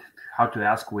how to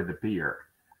ask with a peer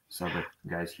so that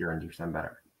guys here understand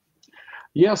better?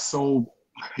 Yes, so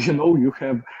you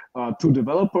have two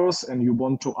developers, and you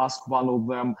want to ask one of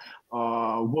them,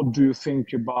 what do you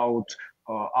think about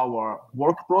our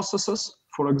work processes,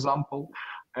 for example,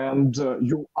 and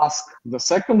you ask the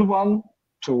second one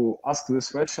to ask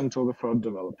this question to the third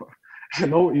developer.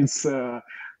 It's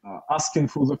asking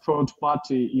for the third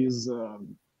party is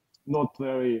not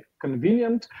very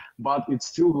convenient, but it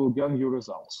still will get you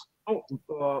results. So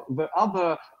the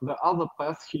other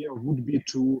path here would be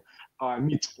to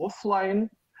meet offline,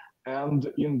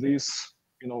 and in this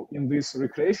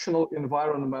recreational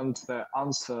environment, the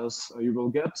answers you will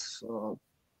get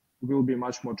will be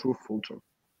much more truthful too.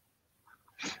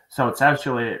 So it's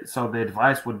actually, so the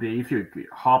advice would be if you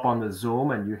hop on the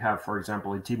Zoom and you have, for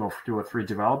example, a team of 2 or 3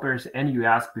 developers, and you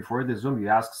ask before the Zoom, you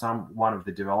ask one of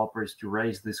the developers to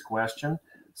raise this question,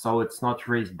 so it's not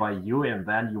raised by you, and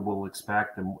then you will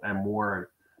expect a more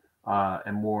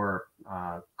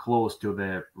close to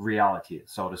the reality,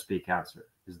 so to speak, answer.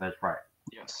 Is that right?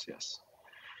 Yes.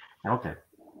 Okay.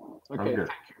 Okay. Good.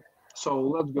 Thank you. So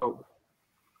let's go.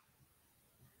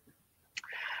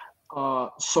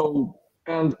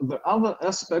 And the other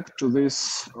aspect to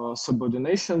this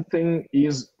subordination thing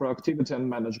is proactivity and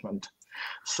management.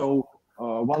 So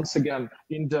once again,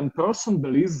 Indian person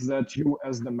believes that you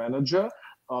as the manager,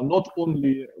 not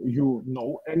only you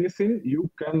know anything, you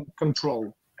can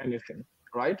control anything,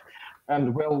 right?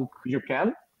 And well, you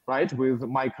can, right, with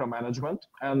micromanagement,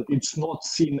 and it's not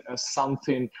seen as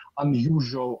something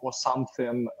unusual or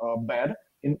something bad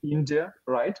in India,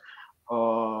 right?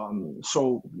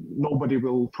 So nobody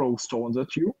will throw stones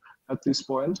at you at this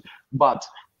point. But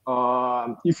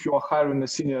if you are hiring a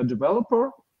senior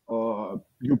developer,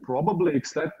 you probably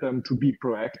expect them to be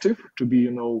proactive, to be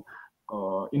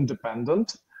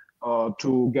independent,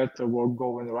 to get the work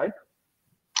going right.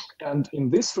 And in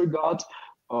this regard,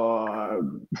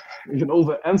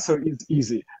 the answer is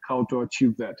easy how to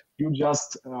achieve that. You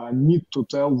just need to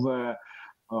tell the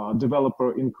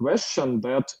developer in question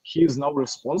that he is now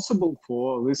responsible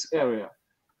for this area,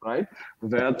 right?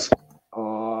 That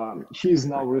he is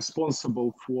now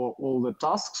responsible for all the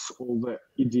tasks, all the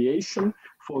ideation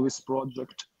for this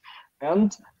project.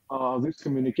 And this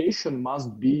communication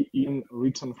must be in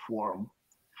written form.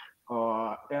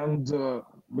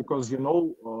 Because,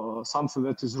 something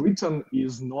that is written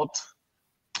is not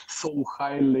so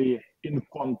highly in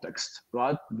context,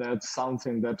 right? That's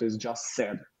something that is just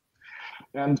said.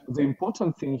 And the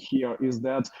important thing here is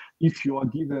that if you are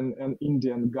given an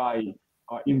Indian guy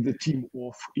in the team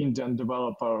of Indian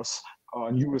developers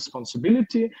new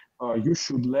responsibility, you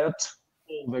should let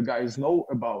all the guys know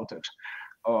about it.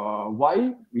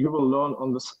 Why? You will learn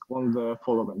on the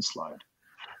following slide.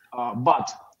 But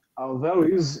there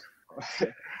is,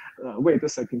 wait a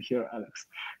second here, Alex.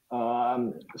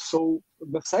 So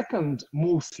the second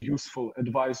most useful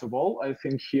advice of all, I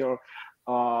think here,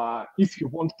 if you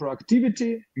want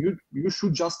proactivity, you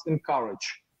should just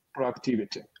encourage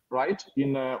proactivity, right,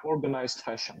 in an organized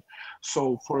fashion.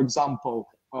 So, for example,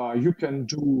 you can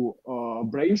do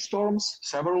brainstorms,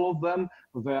 several of them.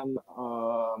 Then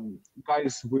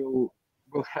guys will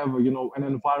have an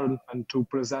environment to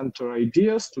present their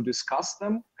ideas, to discuss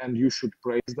them, and you should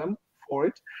praise them for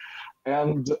it.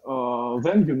 And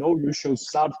then you should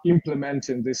start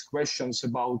implementing these questions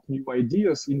about new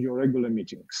ideas in your regular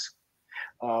meetings.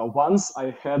 Once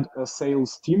I had a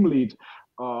sales team lead.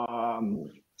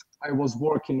 I was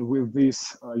working with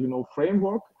this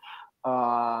framework,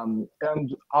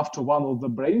 and after one of the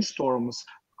brainstorms,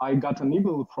 I got an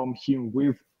email from him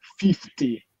with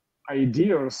 50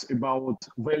 ideas, about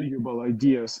valuable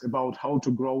ideas about how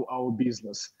to grow our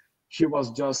business. He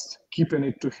was just keeping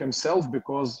it to himself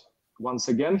because, once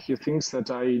again, he thinks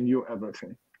that I knew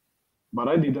everything, but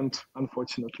I didn't,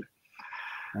 unfortunately.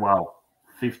 Wow,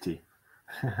 50.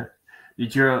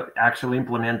 Did you actually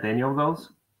implement any of those?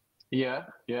 Yeah,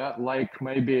 like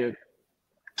maybe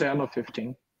 10 or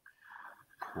 15.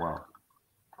 Wow,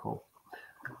 cool.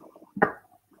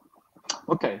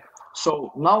 Okay,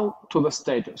 so now to the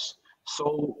status.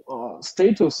 So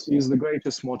status is the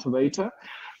greatest motivator.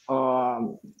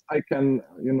 I can,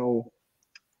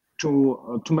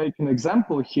 to make an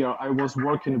example here, I was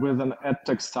working with an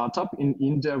edtech startup in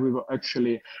India. We were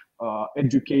actually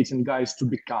educating guys to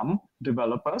become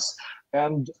developers,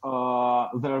 and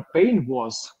their pain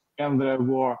was, and they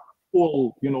were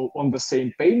all, on the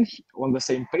same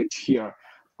page here.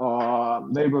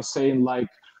 they were saying like,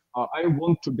 I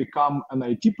want to become an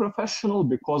IT professional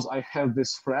because I have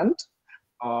this friend.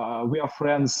 We are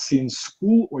friends since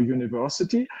school or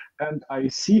university, and I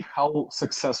see how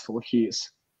successful he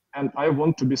is, and I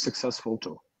want to be successful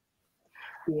too.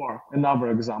 Or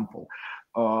another example,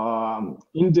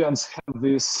 Indians have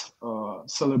this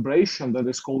celebration that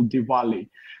is called Diwali,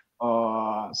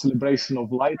 celebration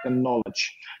of light and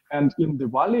knowledge. And in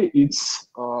Diwali, it's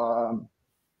all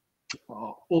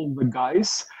the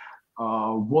guys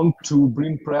want to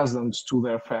bring presents to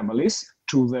their families,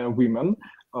 to their women,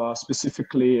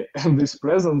 specifically, and these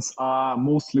presents are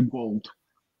mostly gold.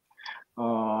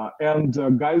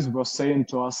 And guys were saying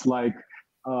to us like,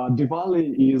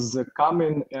 Diwali is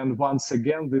coming, and once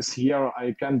again this year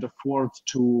I can't afford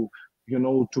to,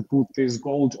 to put this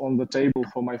gold on the table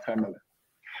for my family.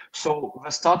 So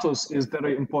the status is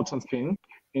very important thing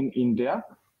in India,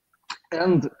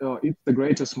 and it's the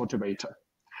greatest motivator.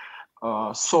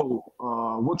 So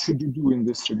what should you do in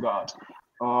this regard?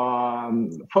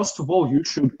 First of all, you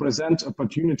should present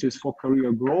opportunities for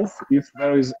career growth if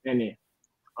there is any,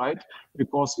 right?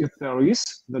 Because if there is,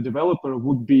 the developer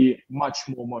would be much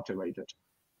more motivated.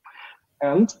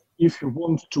 And if you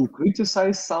want to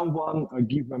criticize someone,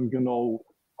 give them,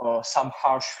 some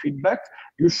harsh feedback,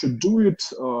 you should do it,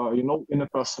 in a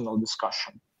personal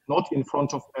discussion, not in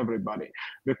front of everybody,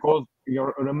 because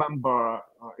you remember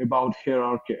about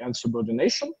hierarchy and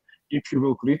subordination. If you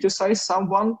will criticize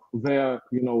someone, their,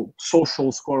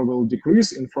 social score will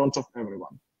decrease in front of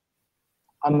everyone,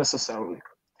 unnecessarily.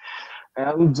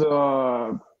 And,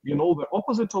 the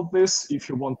opposite of this, if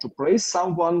you want to praise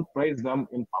someone, praise them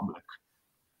in public.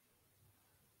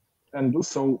 And do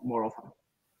so more often.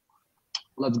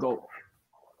 Let's go.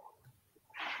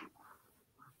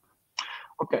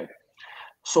 Okay,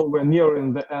 so we're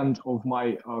nearing the end of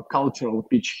my cultural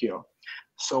pitch here.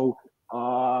 So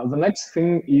the next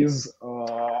thing is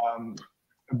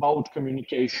about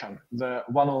communication.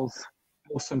 One of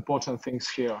the most important things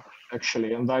here,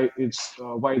 actually, and it's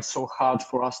why it's so hard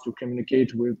for us to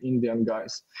communicate with Indian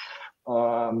guys.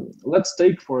 Let's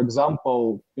take, for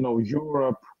example,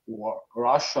 Europe or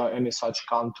Russia, any such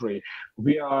country.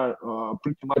 We are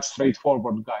pretty much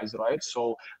straightforward guys, right?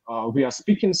 So we are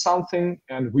speaking something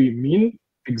and we mean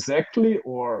exactly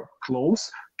or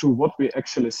close to what we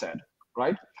actually said,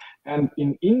 right? And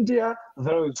in India,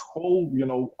 there is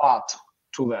whole, art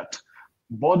to that.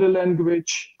 Body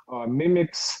language,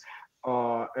 mimics,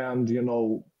 and,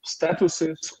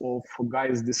 statuses of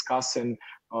guys discussing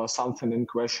something in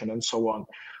question and so on.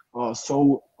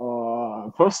 So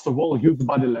first of all, use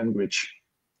body language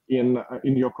in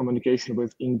your communication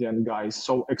with Indian guys.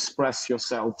 So express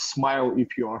yourself, smile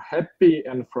if you are happy,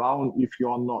 and frown if you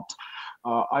are not.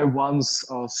 I once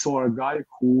saw a guy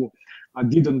who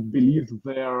didn't believe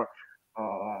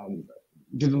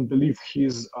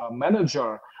his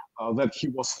manager that he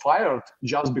was fired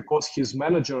just because his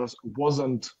manager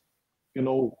wasn't,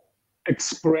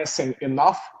 expressing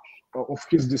enough of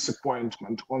his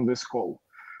disappointment on this call.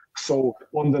 So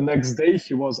on the next day,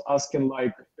 he was asking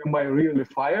like, am I really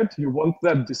fired? You weren't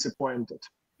that disappointed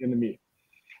in me,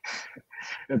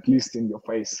 at least in your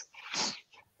face,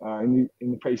 in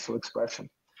the facial expression.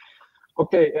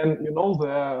 Okay, and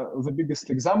the biggest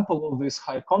example of this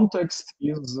high context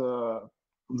is the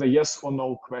yes or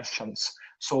no questions.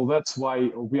 So that's why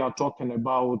we are talking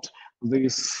about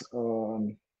this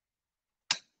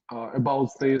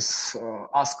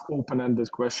ask open-ended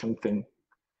question thing.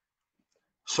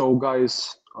 So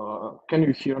guys, can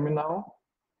you hear me now?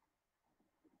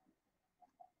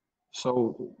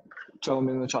 So tell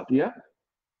me in the chat, yeah?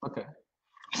 Okay.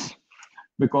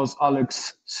 Because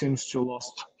Alex seems to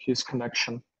lost his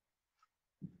connection.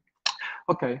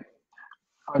 Okay,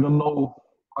 I don't know.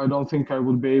 I don't think I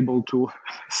would be able to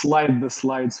slide the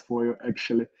slides for you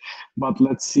actually, but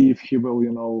let's see if he will,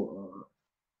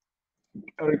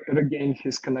 regain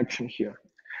his connection here.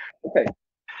 Okay,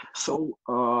 so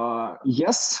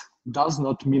yes does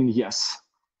not mean yes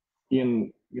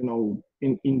in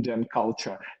Indian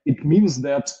culture. It means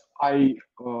that I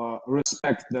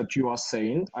respect that you are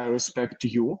saying, I respect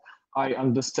you, I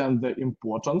understand the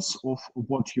importance of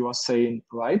what you are saying,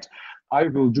 right? I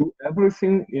will do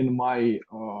everything in my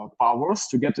powers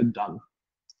to get it done.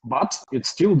 But it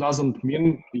still doesn't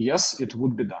mean, yes, it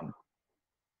would be done.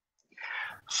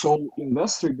 So in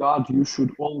this regard, you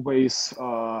should always,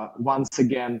 once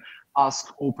again,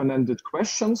 ask open-ended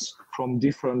questions from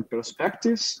different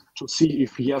perspectives to see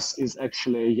if yes is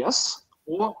actually a yes,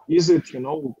 or is it,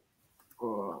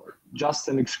 just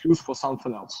an excuse for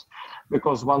something else.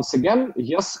 Because once again,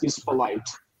 yes is polite,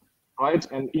 right?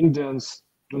 And Indians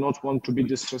do not want to be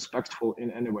disrespectful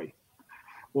in any way.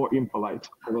 or impolite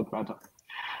for that matter.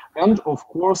 And of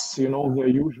course, you know,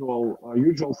 the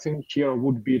usual thing here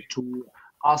would be to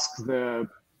ask the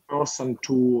person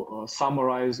to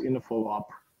summarize in a follow-up,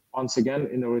 once again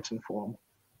in a written form.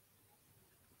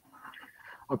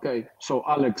 Okay, so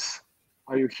Alex,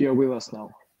 are you here with us now?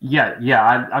 Yeah.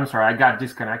 I'm sorry, I got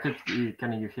disconnected.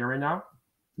 Can you hear me now?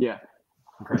 Yeah,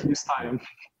 Great. at least I am,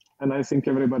 and I think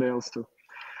everybody else too.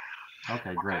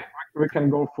 Okay, great. Okay, we can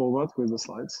go forward with the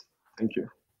slides. Thank you.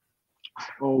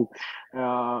 Oh,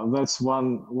 that's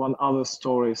one other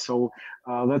story. So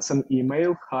that's an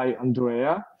email. Hi,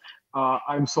 Andrea.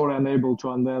 I'm sorry unable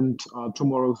to attend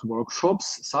tomorrow's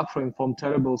workshops, suffering from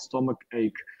terrible stomach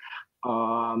ache.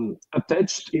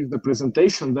 Attached is the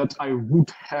presentation that I would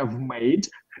have made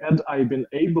had I been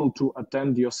able to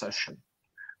attend your session.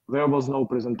 There was no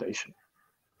presentation.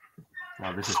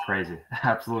 No, this is crazy.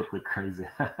 Absolutely crazy.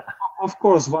 Of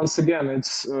course, once again,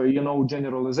 it's you know,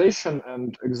 generalization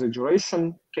and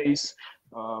exaggeration case,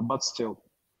 but still.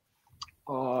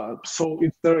 So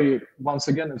it's once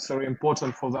again, it's very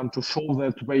important for them to show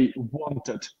that they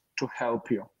wanted to help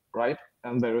you, right?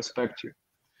 And they respect you.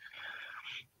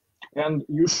 And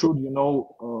you should, you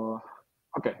know,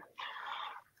 okay.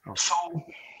 So,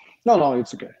 no,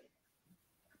 it's okay.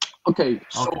 Okay,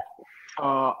 so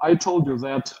I told you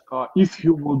that if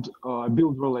you would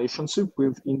build relationship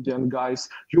with Indian guys,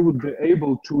 you would be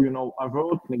able to, you know,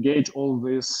 avert, negate all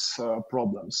these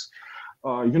problems,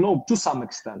 you know, to some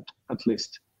extent, at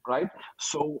least, right?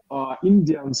 So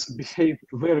Indians behave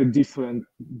very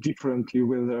differently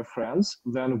with their friends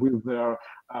than with their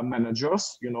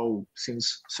managers, you know,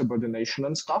 since subordination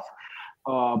and stuff.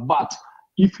 But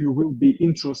if you will be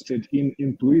interested in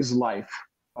employees' life,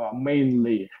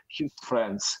 mainly his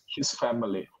friends, his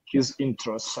family, his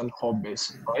interests and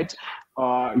hobbies, right?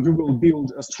 You will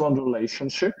build a strong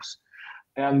relationships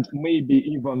and maybe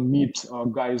even meet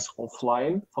guys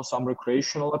offline for some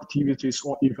recreational activities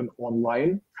or even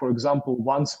online. For example,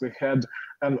 once we had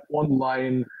an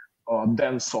online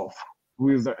dance-off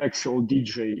with the actual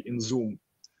DJ in Zoom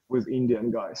with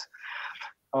Indian guys.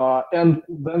 And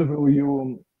then when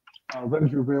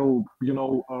you will, you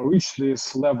know, reach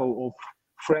this level of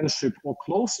friendship or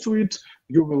close to it,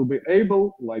 you will be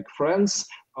able, like friends,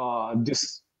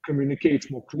 communicate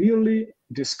more clearly,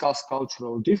 discuss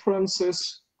cultural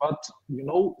differences, but, you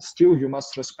know, still you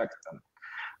must respect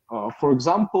them. For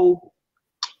example,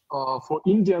 for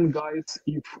Indian guys,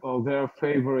 if their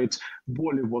favorite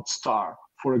Bollywood star,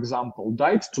 for example,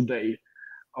 died today,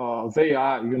 they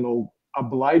are, you know,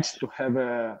 obliged to have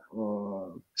a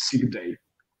sick day,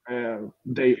 a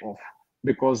day off,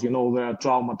 because, you know, they are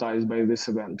traumatized by this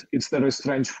event. It's very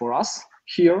strange for us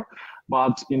here,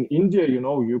 but in India, you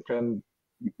know, you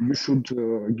should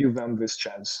give them this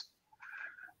chance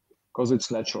because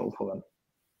it's natural for them.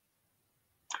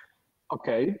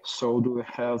 Okay, so do we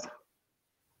have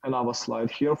another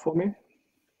slide here for me?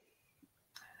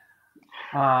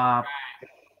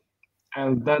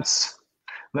 And that's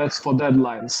for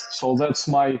deadlines. So that's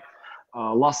my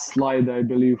last slide, I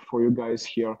believe, for you guys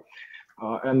here.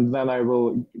 And then I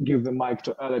will give the mic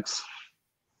to Alex.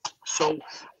 So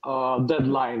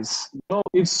deadlines, you know,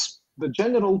 it's the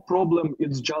general problem.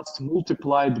 It's just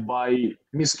multiplied by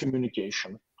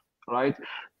miscommunication, right?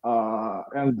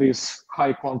 And this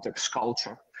high context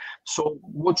culture. So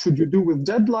what should you do with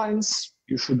deadlines?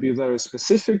 You should be very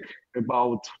specific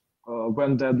about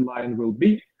when deadline will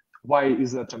be. Why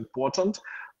is that important?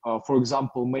 For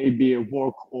example, maybe a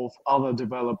work of other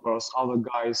developers, other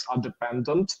guys are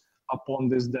dependent upon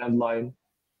this deadline.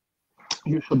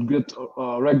 You should get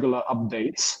regular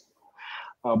updates,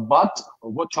 but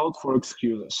watch out for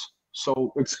excuses.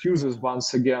 So excuses,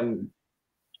 once again,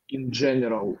 in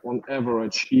general, on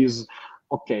average, is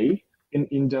okay in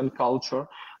Indian culture.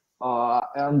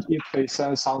 And if they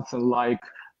say something like,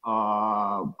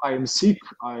 I am sick,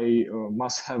 I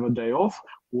must have a day off,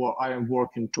 or I am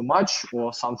working too much,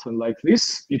 or something like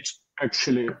this, it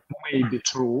actually may be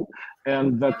true.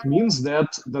 And that means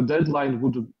that the deadline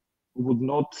would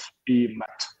not be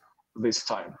met this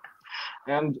time.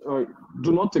 And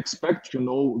do not expect, you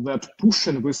know, that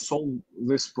pushing will solve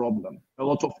this problem. A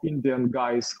lot of Indian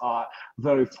guys are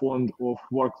very fond of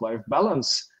work-life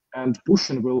balance, and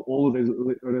pushing will always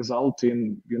result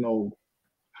in, you know,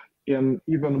 in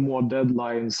even more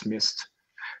deadlines missed.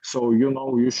 So, you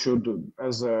know, you should,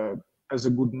 as a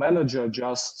good manager,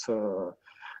 just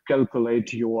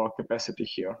calculate your capacity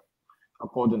here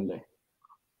accordingly.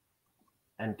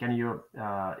 And can you,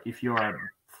 if you are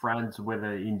friends with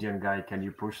an Indian guy, can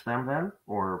you push them then,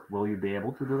 or will you be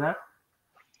able to do that?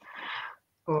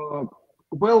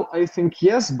 Well, I think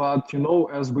yes, but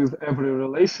as with every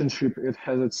relationship, it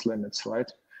has its limits, right?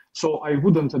 So I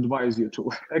wouldn't advise you to.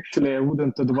 Actually, I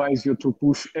wouldn't advise you to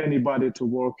push anybody to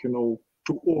work, to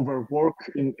overwork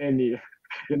in any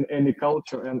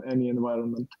culture and any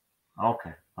environment.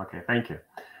 Okay, okay, thank you.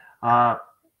 Uh,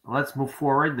 let's move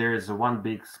forward. There's one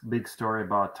big story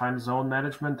about time zone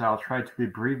management. I'll try to be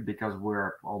brief because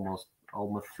we're almost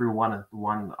through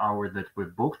one hour that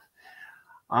we've booked.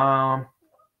 Um,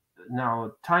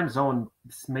 Now, time zone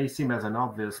may seem as an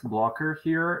obvious blocker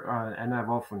here, and I've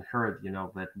often heard,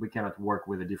 that we cannot work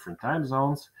with the different time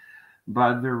zones.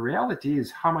 But the reality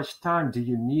is, how much time do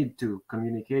you need to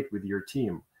communicate with your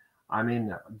team? I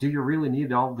mean, do you really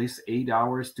need all these 8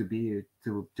 hours to be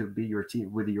your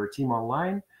team with your team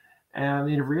online? And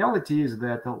in reality, is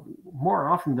that more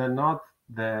often than not,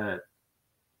 the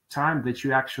time that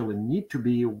you actually need to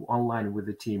be online with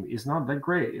the team is not that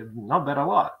great, not that a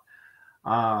lot.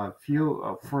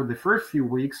 Few For the first few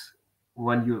weeks,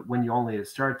 when you only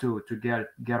start to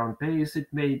get on pace, it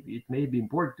may be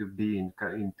important to be in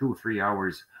 2 3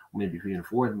 hours, maybe even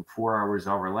 4 hours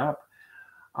overlap.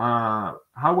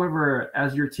 However,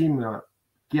 as your team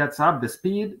gets up the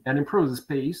speed and improves the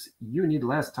pace, you need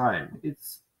less time.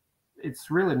 It's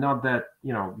really not that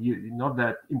not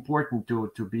that important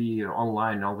to be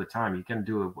online all the time. You can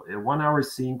do a 1 hour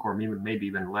sync, or maybe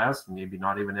even less, maybe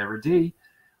not even every day.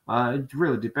 It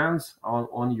really depends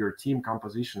on your team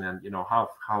composition, and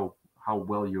how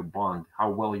well you bond, how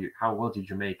well did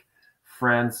you make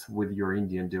friends with your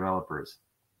Indian developers.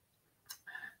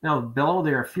 Now, below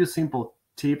there are a few simple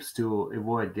tips to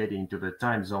avoid getting into the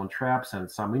time zone traps, and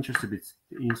some interesting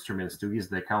instruments to ease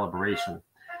the collaboration.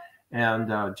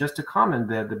 And just to comment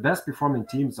that the best performing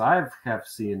teams I have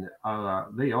seen,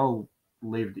 they all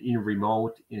lived in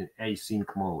remote, in async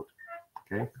mode.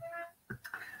 Okay.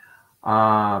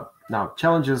 Now,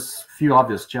 challenges, few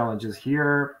obvious challenges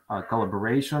here.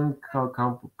 Collaboration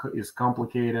is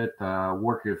complicated.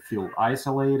 Workers feel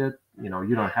isolated.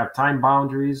 You don't have time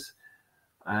boundaries,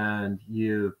 and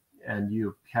you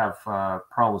have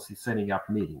problems setting up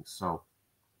meetings. So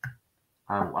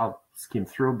I'll skim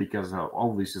through because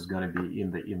all this is going to be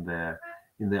in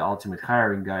the ultimate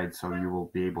hiring guide, so you will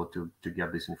be able to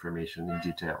get this information in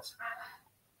details.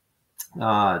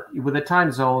 With the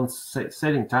time zones,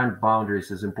 setting time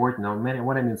boundaries is important. Now,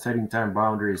 when I mean setting time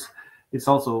boundaries, it's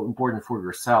also important for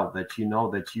yourself that you know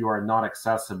that you are not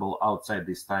accessible outside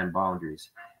these time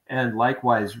boundaries. And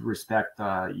likewise, respect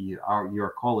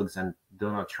your colleagues and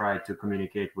do not try to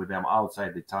communicate with them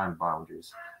outside the time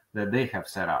boundaries that they have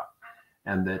set up,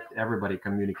 and that everybody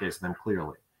communicates them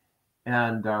clearly.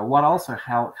 And what also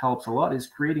helps a lot is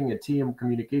creating a team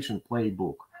communication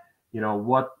playbook.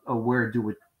 Where do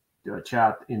we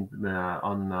chat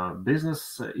on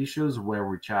business issues, where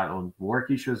we chat on work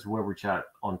issues, where we chat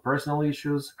on personal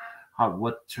issues,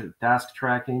 what task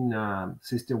tracking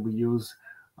system we use,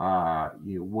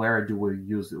 where do we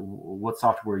use, what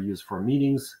software we use for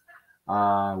meetings,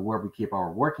 where we keep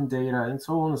our working data, and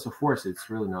so on and so forth. It's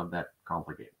really not that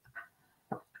complicated.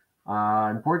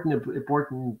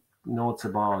 Important notes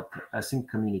about async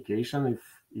communication,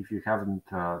 if you haven't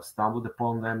stumbled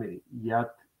upon them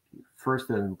yet. First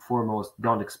and foremost,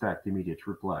 don't expect immediate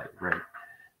reply, right?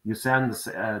 You send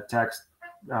a text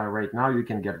right now, you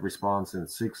can get response in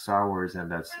 6 hours, and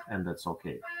that's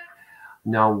okay.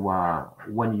 Now,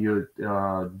 when you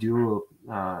do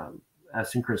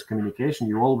asynchronous communication,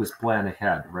 you always plan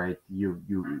ahead, right?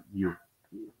 You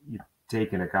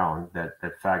take in account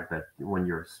that fact that when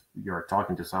you're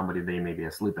talking to somebody, they may be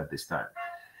asleep at this time.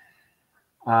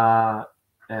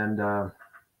 And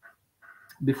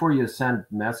before you send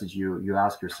message, you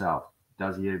ask yourself,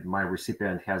 does my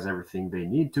recipient has everything they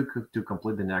need to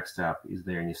complete the next step? Is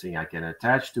there anything I can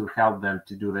attach to help them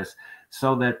to do this,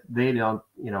 so that they don't,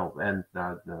 and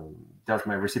does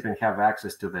my recipient have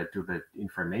access to the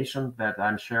information that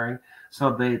I'm sharing,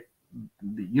 so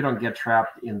you don't get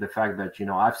trapped in the fact that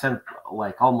I've sent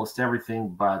like almost everything,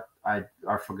 but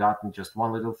I've forgotten just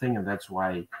one little thing, and that's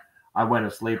why I went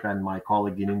to sleep, and my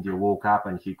colleague in India woke up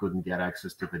and he couldn't get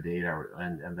access to the data,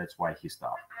 and that's why he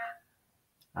stopped.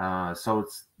 So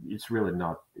it's really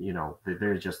not,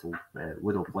 there's just a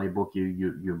little playbook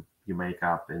you make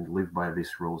up and live by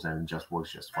these rules, and it just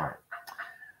works just fine.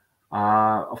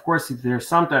 Of course, there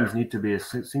sometimes need to be a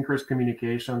synchronous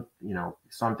communication.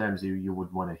 Sometimes you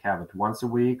would want to have it once a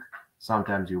week.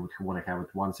 Sometimes you would want to have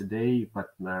it once a day.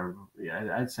 But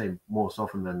I'd say most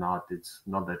often than not, it's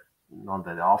not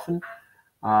that often.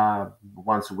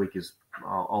 Once a week is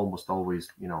almost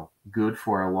always, good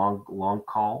for a long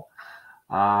call.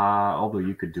 Although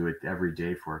you could do it every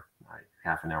day for like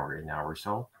half an hour or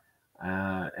so.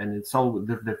 And it's all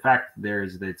the fact there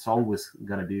is that it's always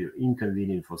going to be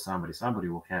inconvenient for somebody. Somebody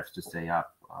will have to stay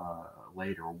up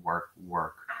late or work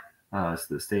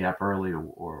stay up early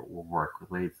or work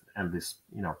late, and this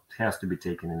has to be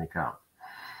taken into account.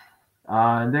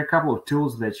 And there are a couple of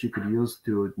tools that you could use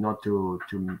to not to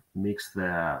mix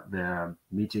the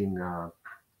meeting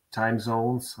time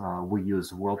zones. We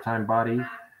use World Time Body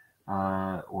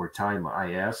or Time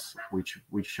IS, which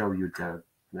show you the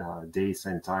days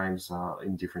and times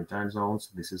in different time zones.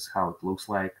 This is how it looks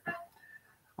like.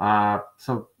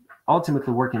 So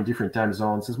ultimately, working in different time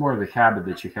zones is more of a habit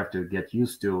that you have to get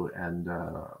used to, and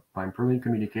by improving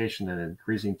communication and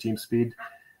increasing team speed,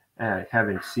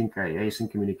 having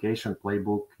async communication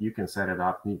playbook, you can set it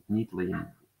up neatly in,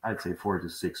 I'd say, 4 to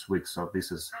 6 weeks. So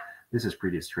this is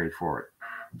pretty straightforward.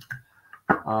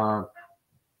 Now,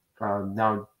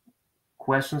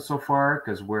 questions so far,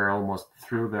 because we're almost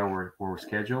through our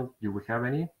schedule. Do we have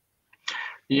any?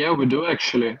 Yeah, we do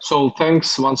actually. So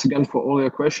thanks once again for all your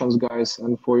questions, guys,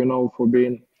 and for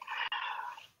being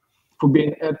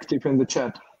active in the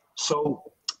chat. So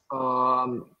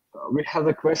we had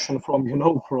a question from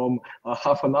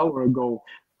half an hour ago,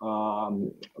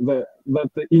 that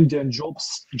the Indian job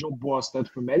boards that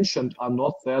we mentioned are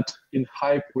not that in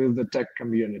hype with the tech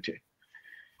community.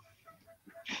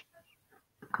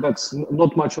 That's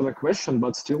not much of a question,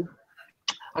 but still,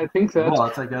 I think that. Well,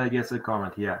 it's like, I guess, a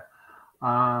comment. Yeah.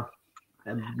 I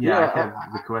have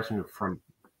the question from.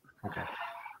 Okay.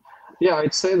 Yeah,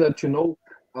 I'd say that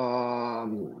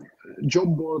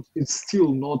job board is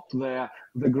still not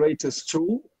the greatest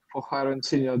tool for hiring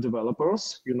senior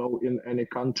developers, in any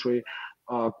country,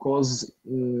 because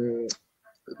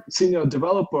senior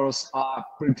developers are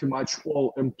pretty much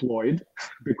all employed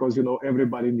because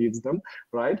everybody needs them,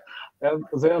 right? And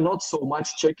they are not so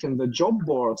much checking the job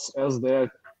boards as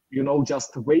they're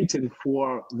just waiting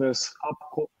for this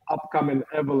upcoming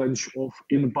avalanche of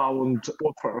inbound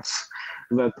offers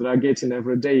that they're getting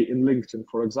every day in LinkedIn,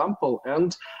 for example.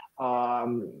 And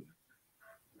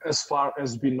as far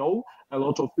as we know, a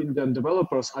lot of Indian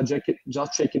developers are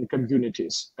just checking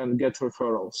communities and get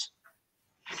referrals.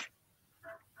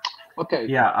 Okay.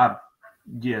 Yeah.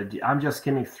 I'm just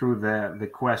skimming through the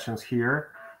questions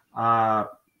here.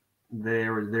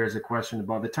 There's a question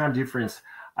about the time difference.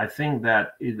 I think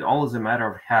that it all is a matter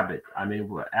of habit. I mean,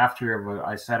 after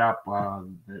I set up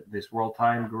this World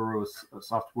Time Guru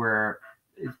software,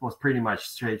 it was pretty much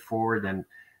straightforward, and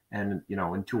in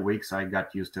 2 weeks I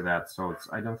got used to that. So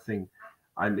I don't think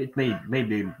it may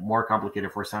be more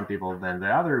complicated for some people than the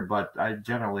other, but I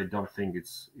generally don't think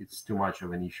it's too much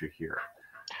of an issue here.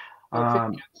 I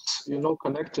think it's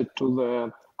connected to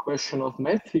the question of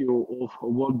Matthew of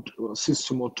what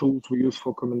system or tools we use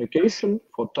for communication,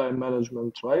 for time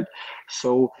management, right?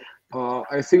 So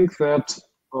I think that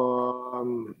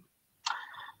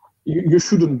you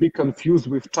shouldn't be confused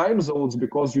with time zones,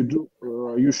 because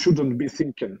you shouldn't be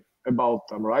thinking about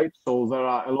them, right? So there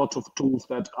are a lot of tools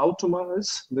that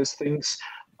automate these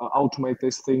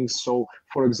things. So,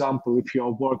 for example, if you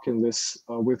are working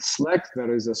with Slack,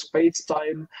 there is a space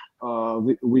time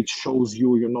which shows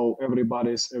you,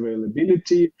 everybody's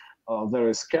availability. There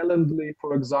is Calendly,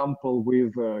 for example,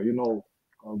 with where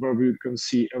you can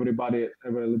see everybody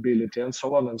availability, and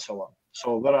so on and so on.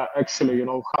 So there are actually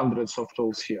hundreds of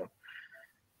tools here.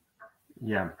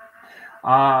 Yeah.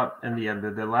 And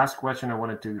the last question I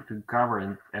wanted to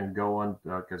cover and go on,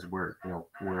 because we're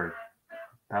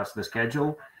past the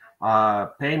schedule.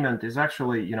 Payment is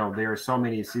actually, there are so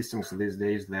many systems these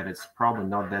days that it's probably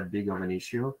not that big of an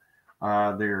issue.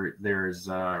 There's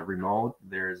remote,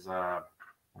 there's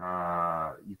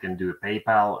you can do a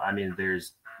PayPal. I mean,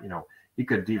 there's you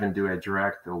could even do a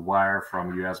direct wire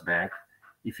from US bank.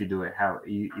 If you have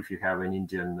an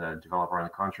Indian developer on a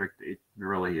contract, it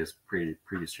really is pretty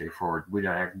straightforward. We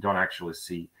don't actually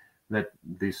see that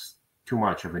this too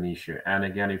much of an issue. And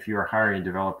again, if you're hiring a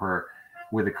developer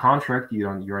with a contract,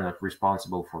 you're not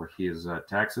responsible for his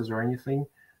taxes or anything.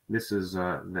 This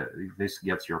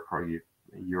gets your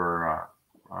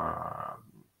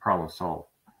problem solved.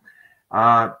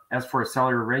 As for a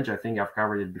salary range, I think I've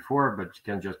covered it before, but you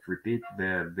can just repeat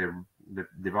the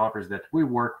developers that we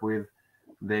work with.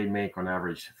 They make on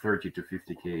average 30 to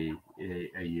 50K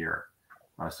a year.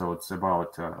 So it's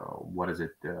about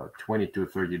 $20 to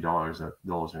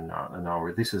 $30 an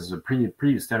hour. This is a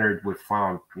pretty standard. We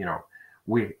found,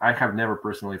 I have never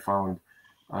personally found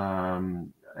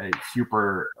a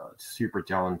super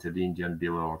talented Indian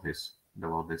below this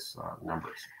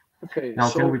numbers. Okay. Now,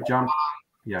 can we jump?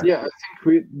 Yeah. Yeah, I think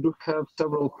we do have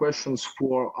several questions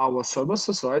for our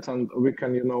services, right? And we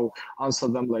can, answer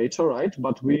them later, right?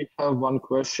 But we have one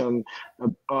question.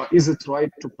 Is it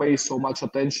right to pay so much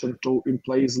attention to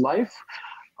employees' life?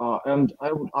 And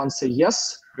I would answer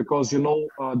yes, because,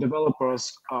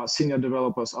 developers, senior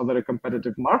developers are very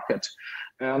competitive market.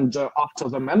 And after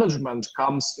the management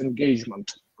comes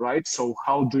engagement, right? So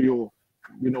how do you,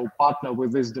 partner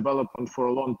with this development for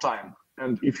a long time?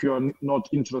 And if you are not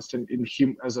interested in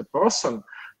him as a person,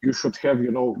 you should have,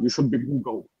 you should be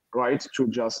Google, right, to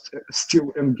just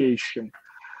still engage him.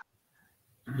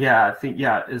 Yeah, I think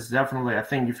it's definitely. I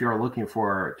think if you're looking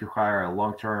to hire a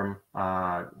long-term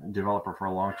developer for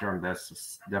a long-term,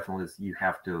 that's definitely you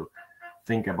have to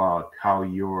think about how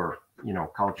your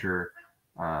culture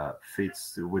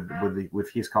fits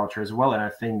with his culture as well. And I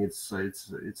think it's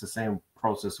the same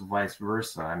process, vice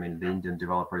versa. I mean, the Indian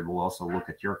developer will also look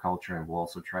at your culture and will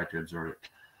also try to observe it.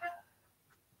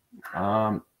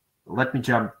 Let me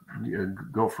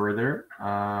go further.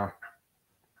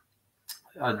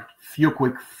 A few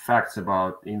quick facts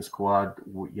about InSquad.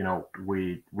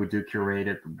 We do curate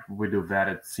it. We do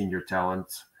vetted senior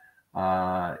talents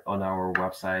on our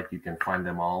website. You can find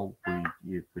them all.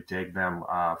 We take them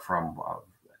from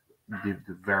the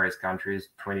various countries,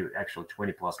 20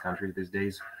 plus countries these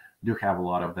days. Do have a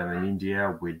lot of them in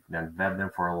India. We then vet them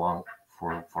for a lot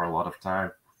of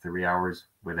time, 3 hours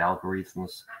with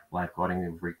algorithms, live coding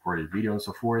and recorded video and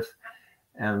so forth.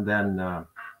 And then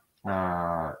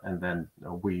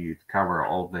we cover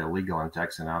all the legal and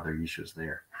tax and other issues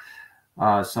there.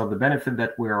 So the benefit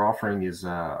that we're offering is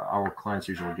our clients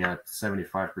usually get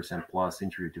 75% plus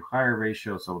interview to hire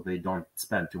ratio, so they don't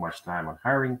spend too much time on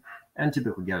hiring and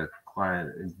typically get a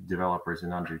client developers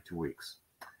in under 2 weeks.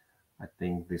 I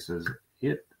think this is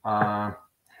it.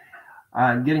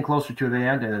 Getting closer to the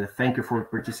end, and thank you for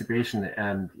participation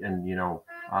and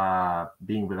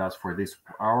being with us for this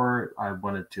hour. I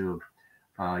wanted to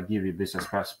give you this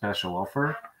a special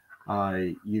offer.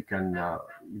 You can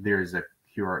there's a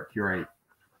QR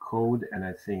code, and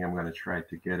I think I'm going to try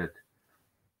to get it.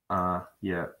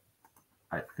 Yeah,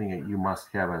 I think you must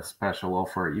have a special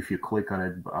offer. If you click on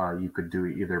it, you could do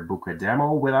either book a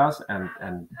demo with us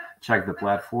and check the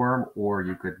platform, or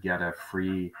you could get a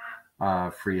free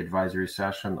advisory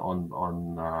session on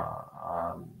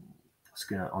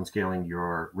scaling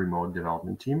your remote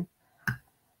development team.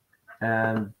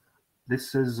 And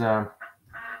this is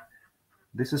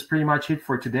pretty much it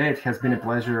for today. It has been a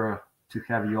pleasure to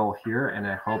have you all here, and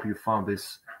I hope you found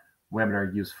this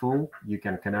webinar useful. You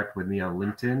can connect with me on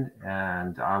LinkedIn,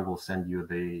 and I will send you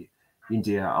the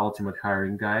India Ultimate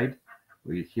Hiring Guide.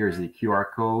 Here's the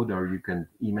QR code, or you can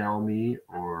email me,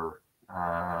 or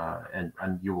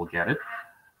and you will get it.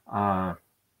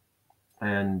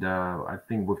 And I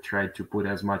think we've tried to put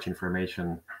as much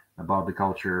information about the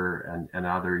culture and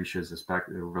other issues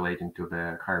relating to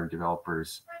the hiring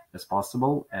developers as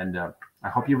possible. And I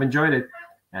hope you've enjoyed it,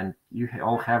 and you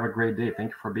all have a great day.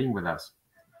 Thank you for being with us.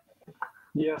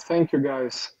 Yeah, thank you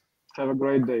guys. Have a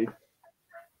great day.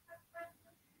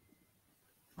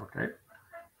 Okay.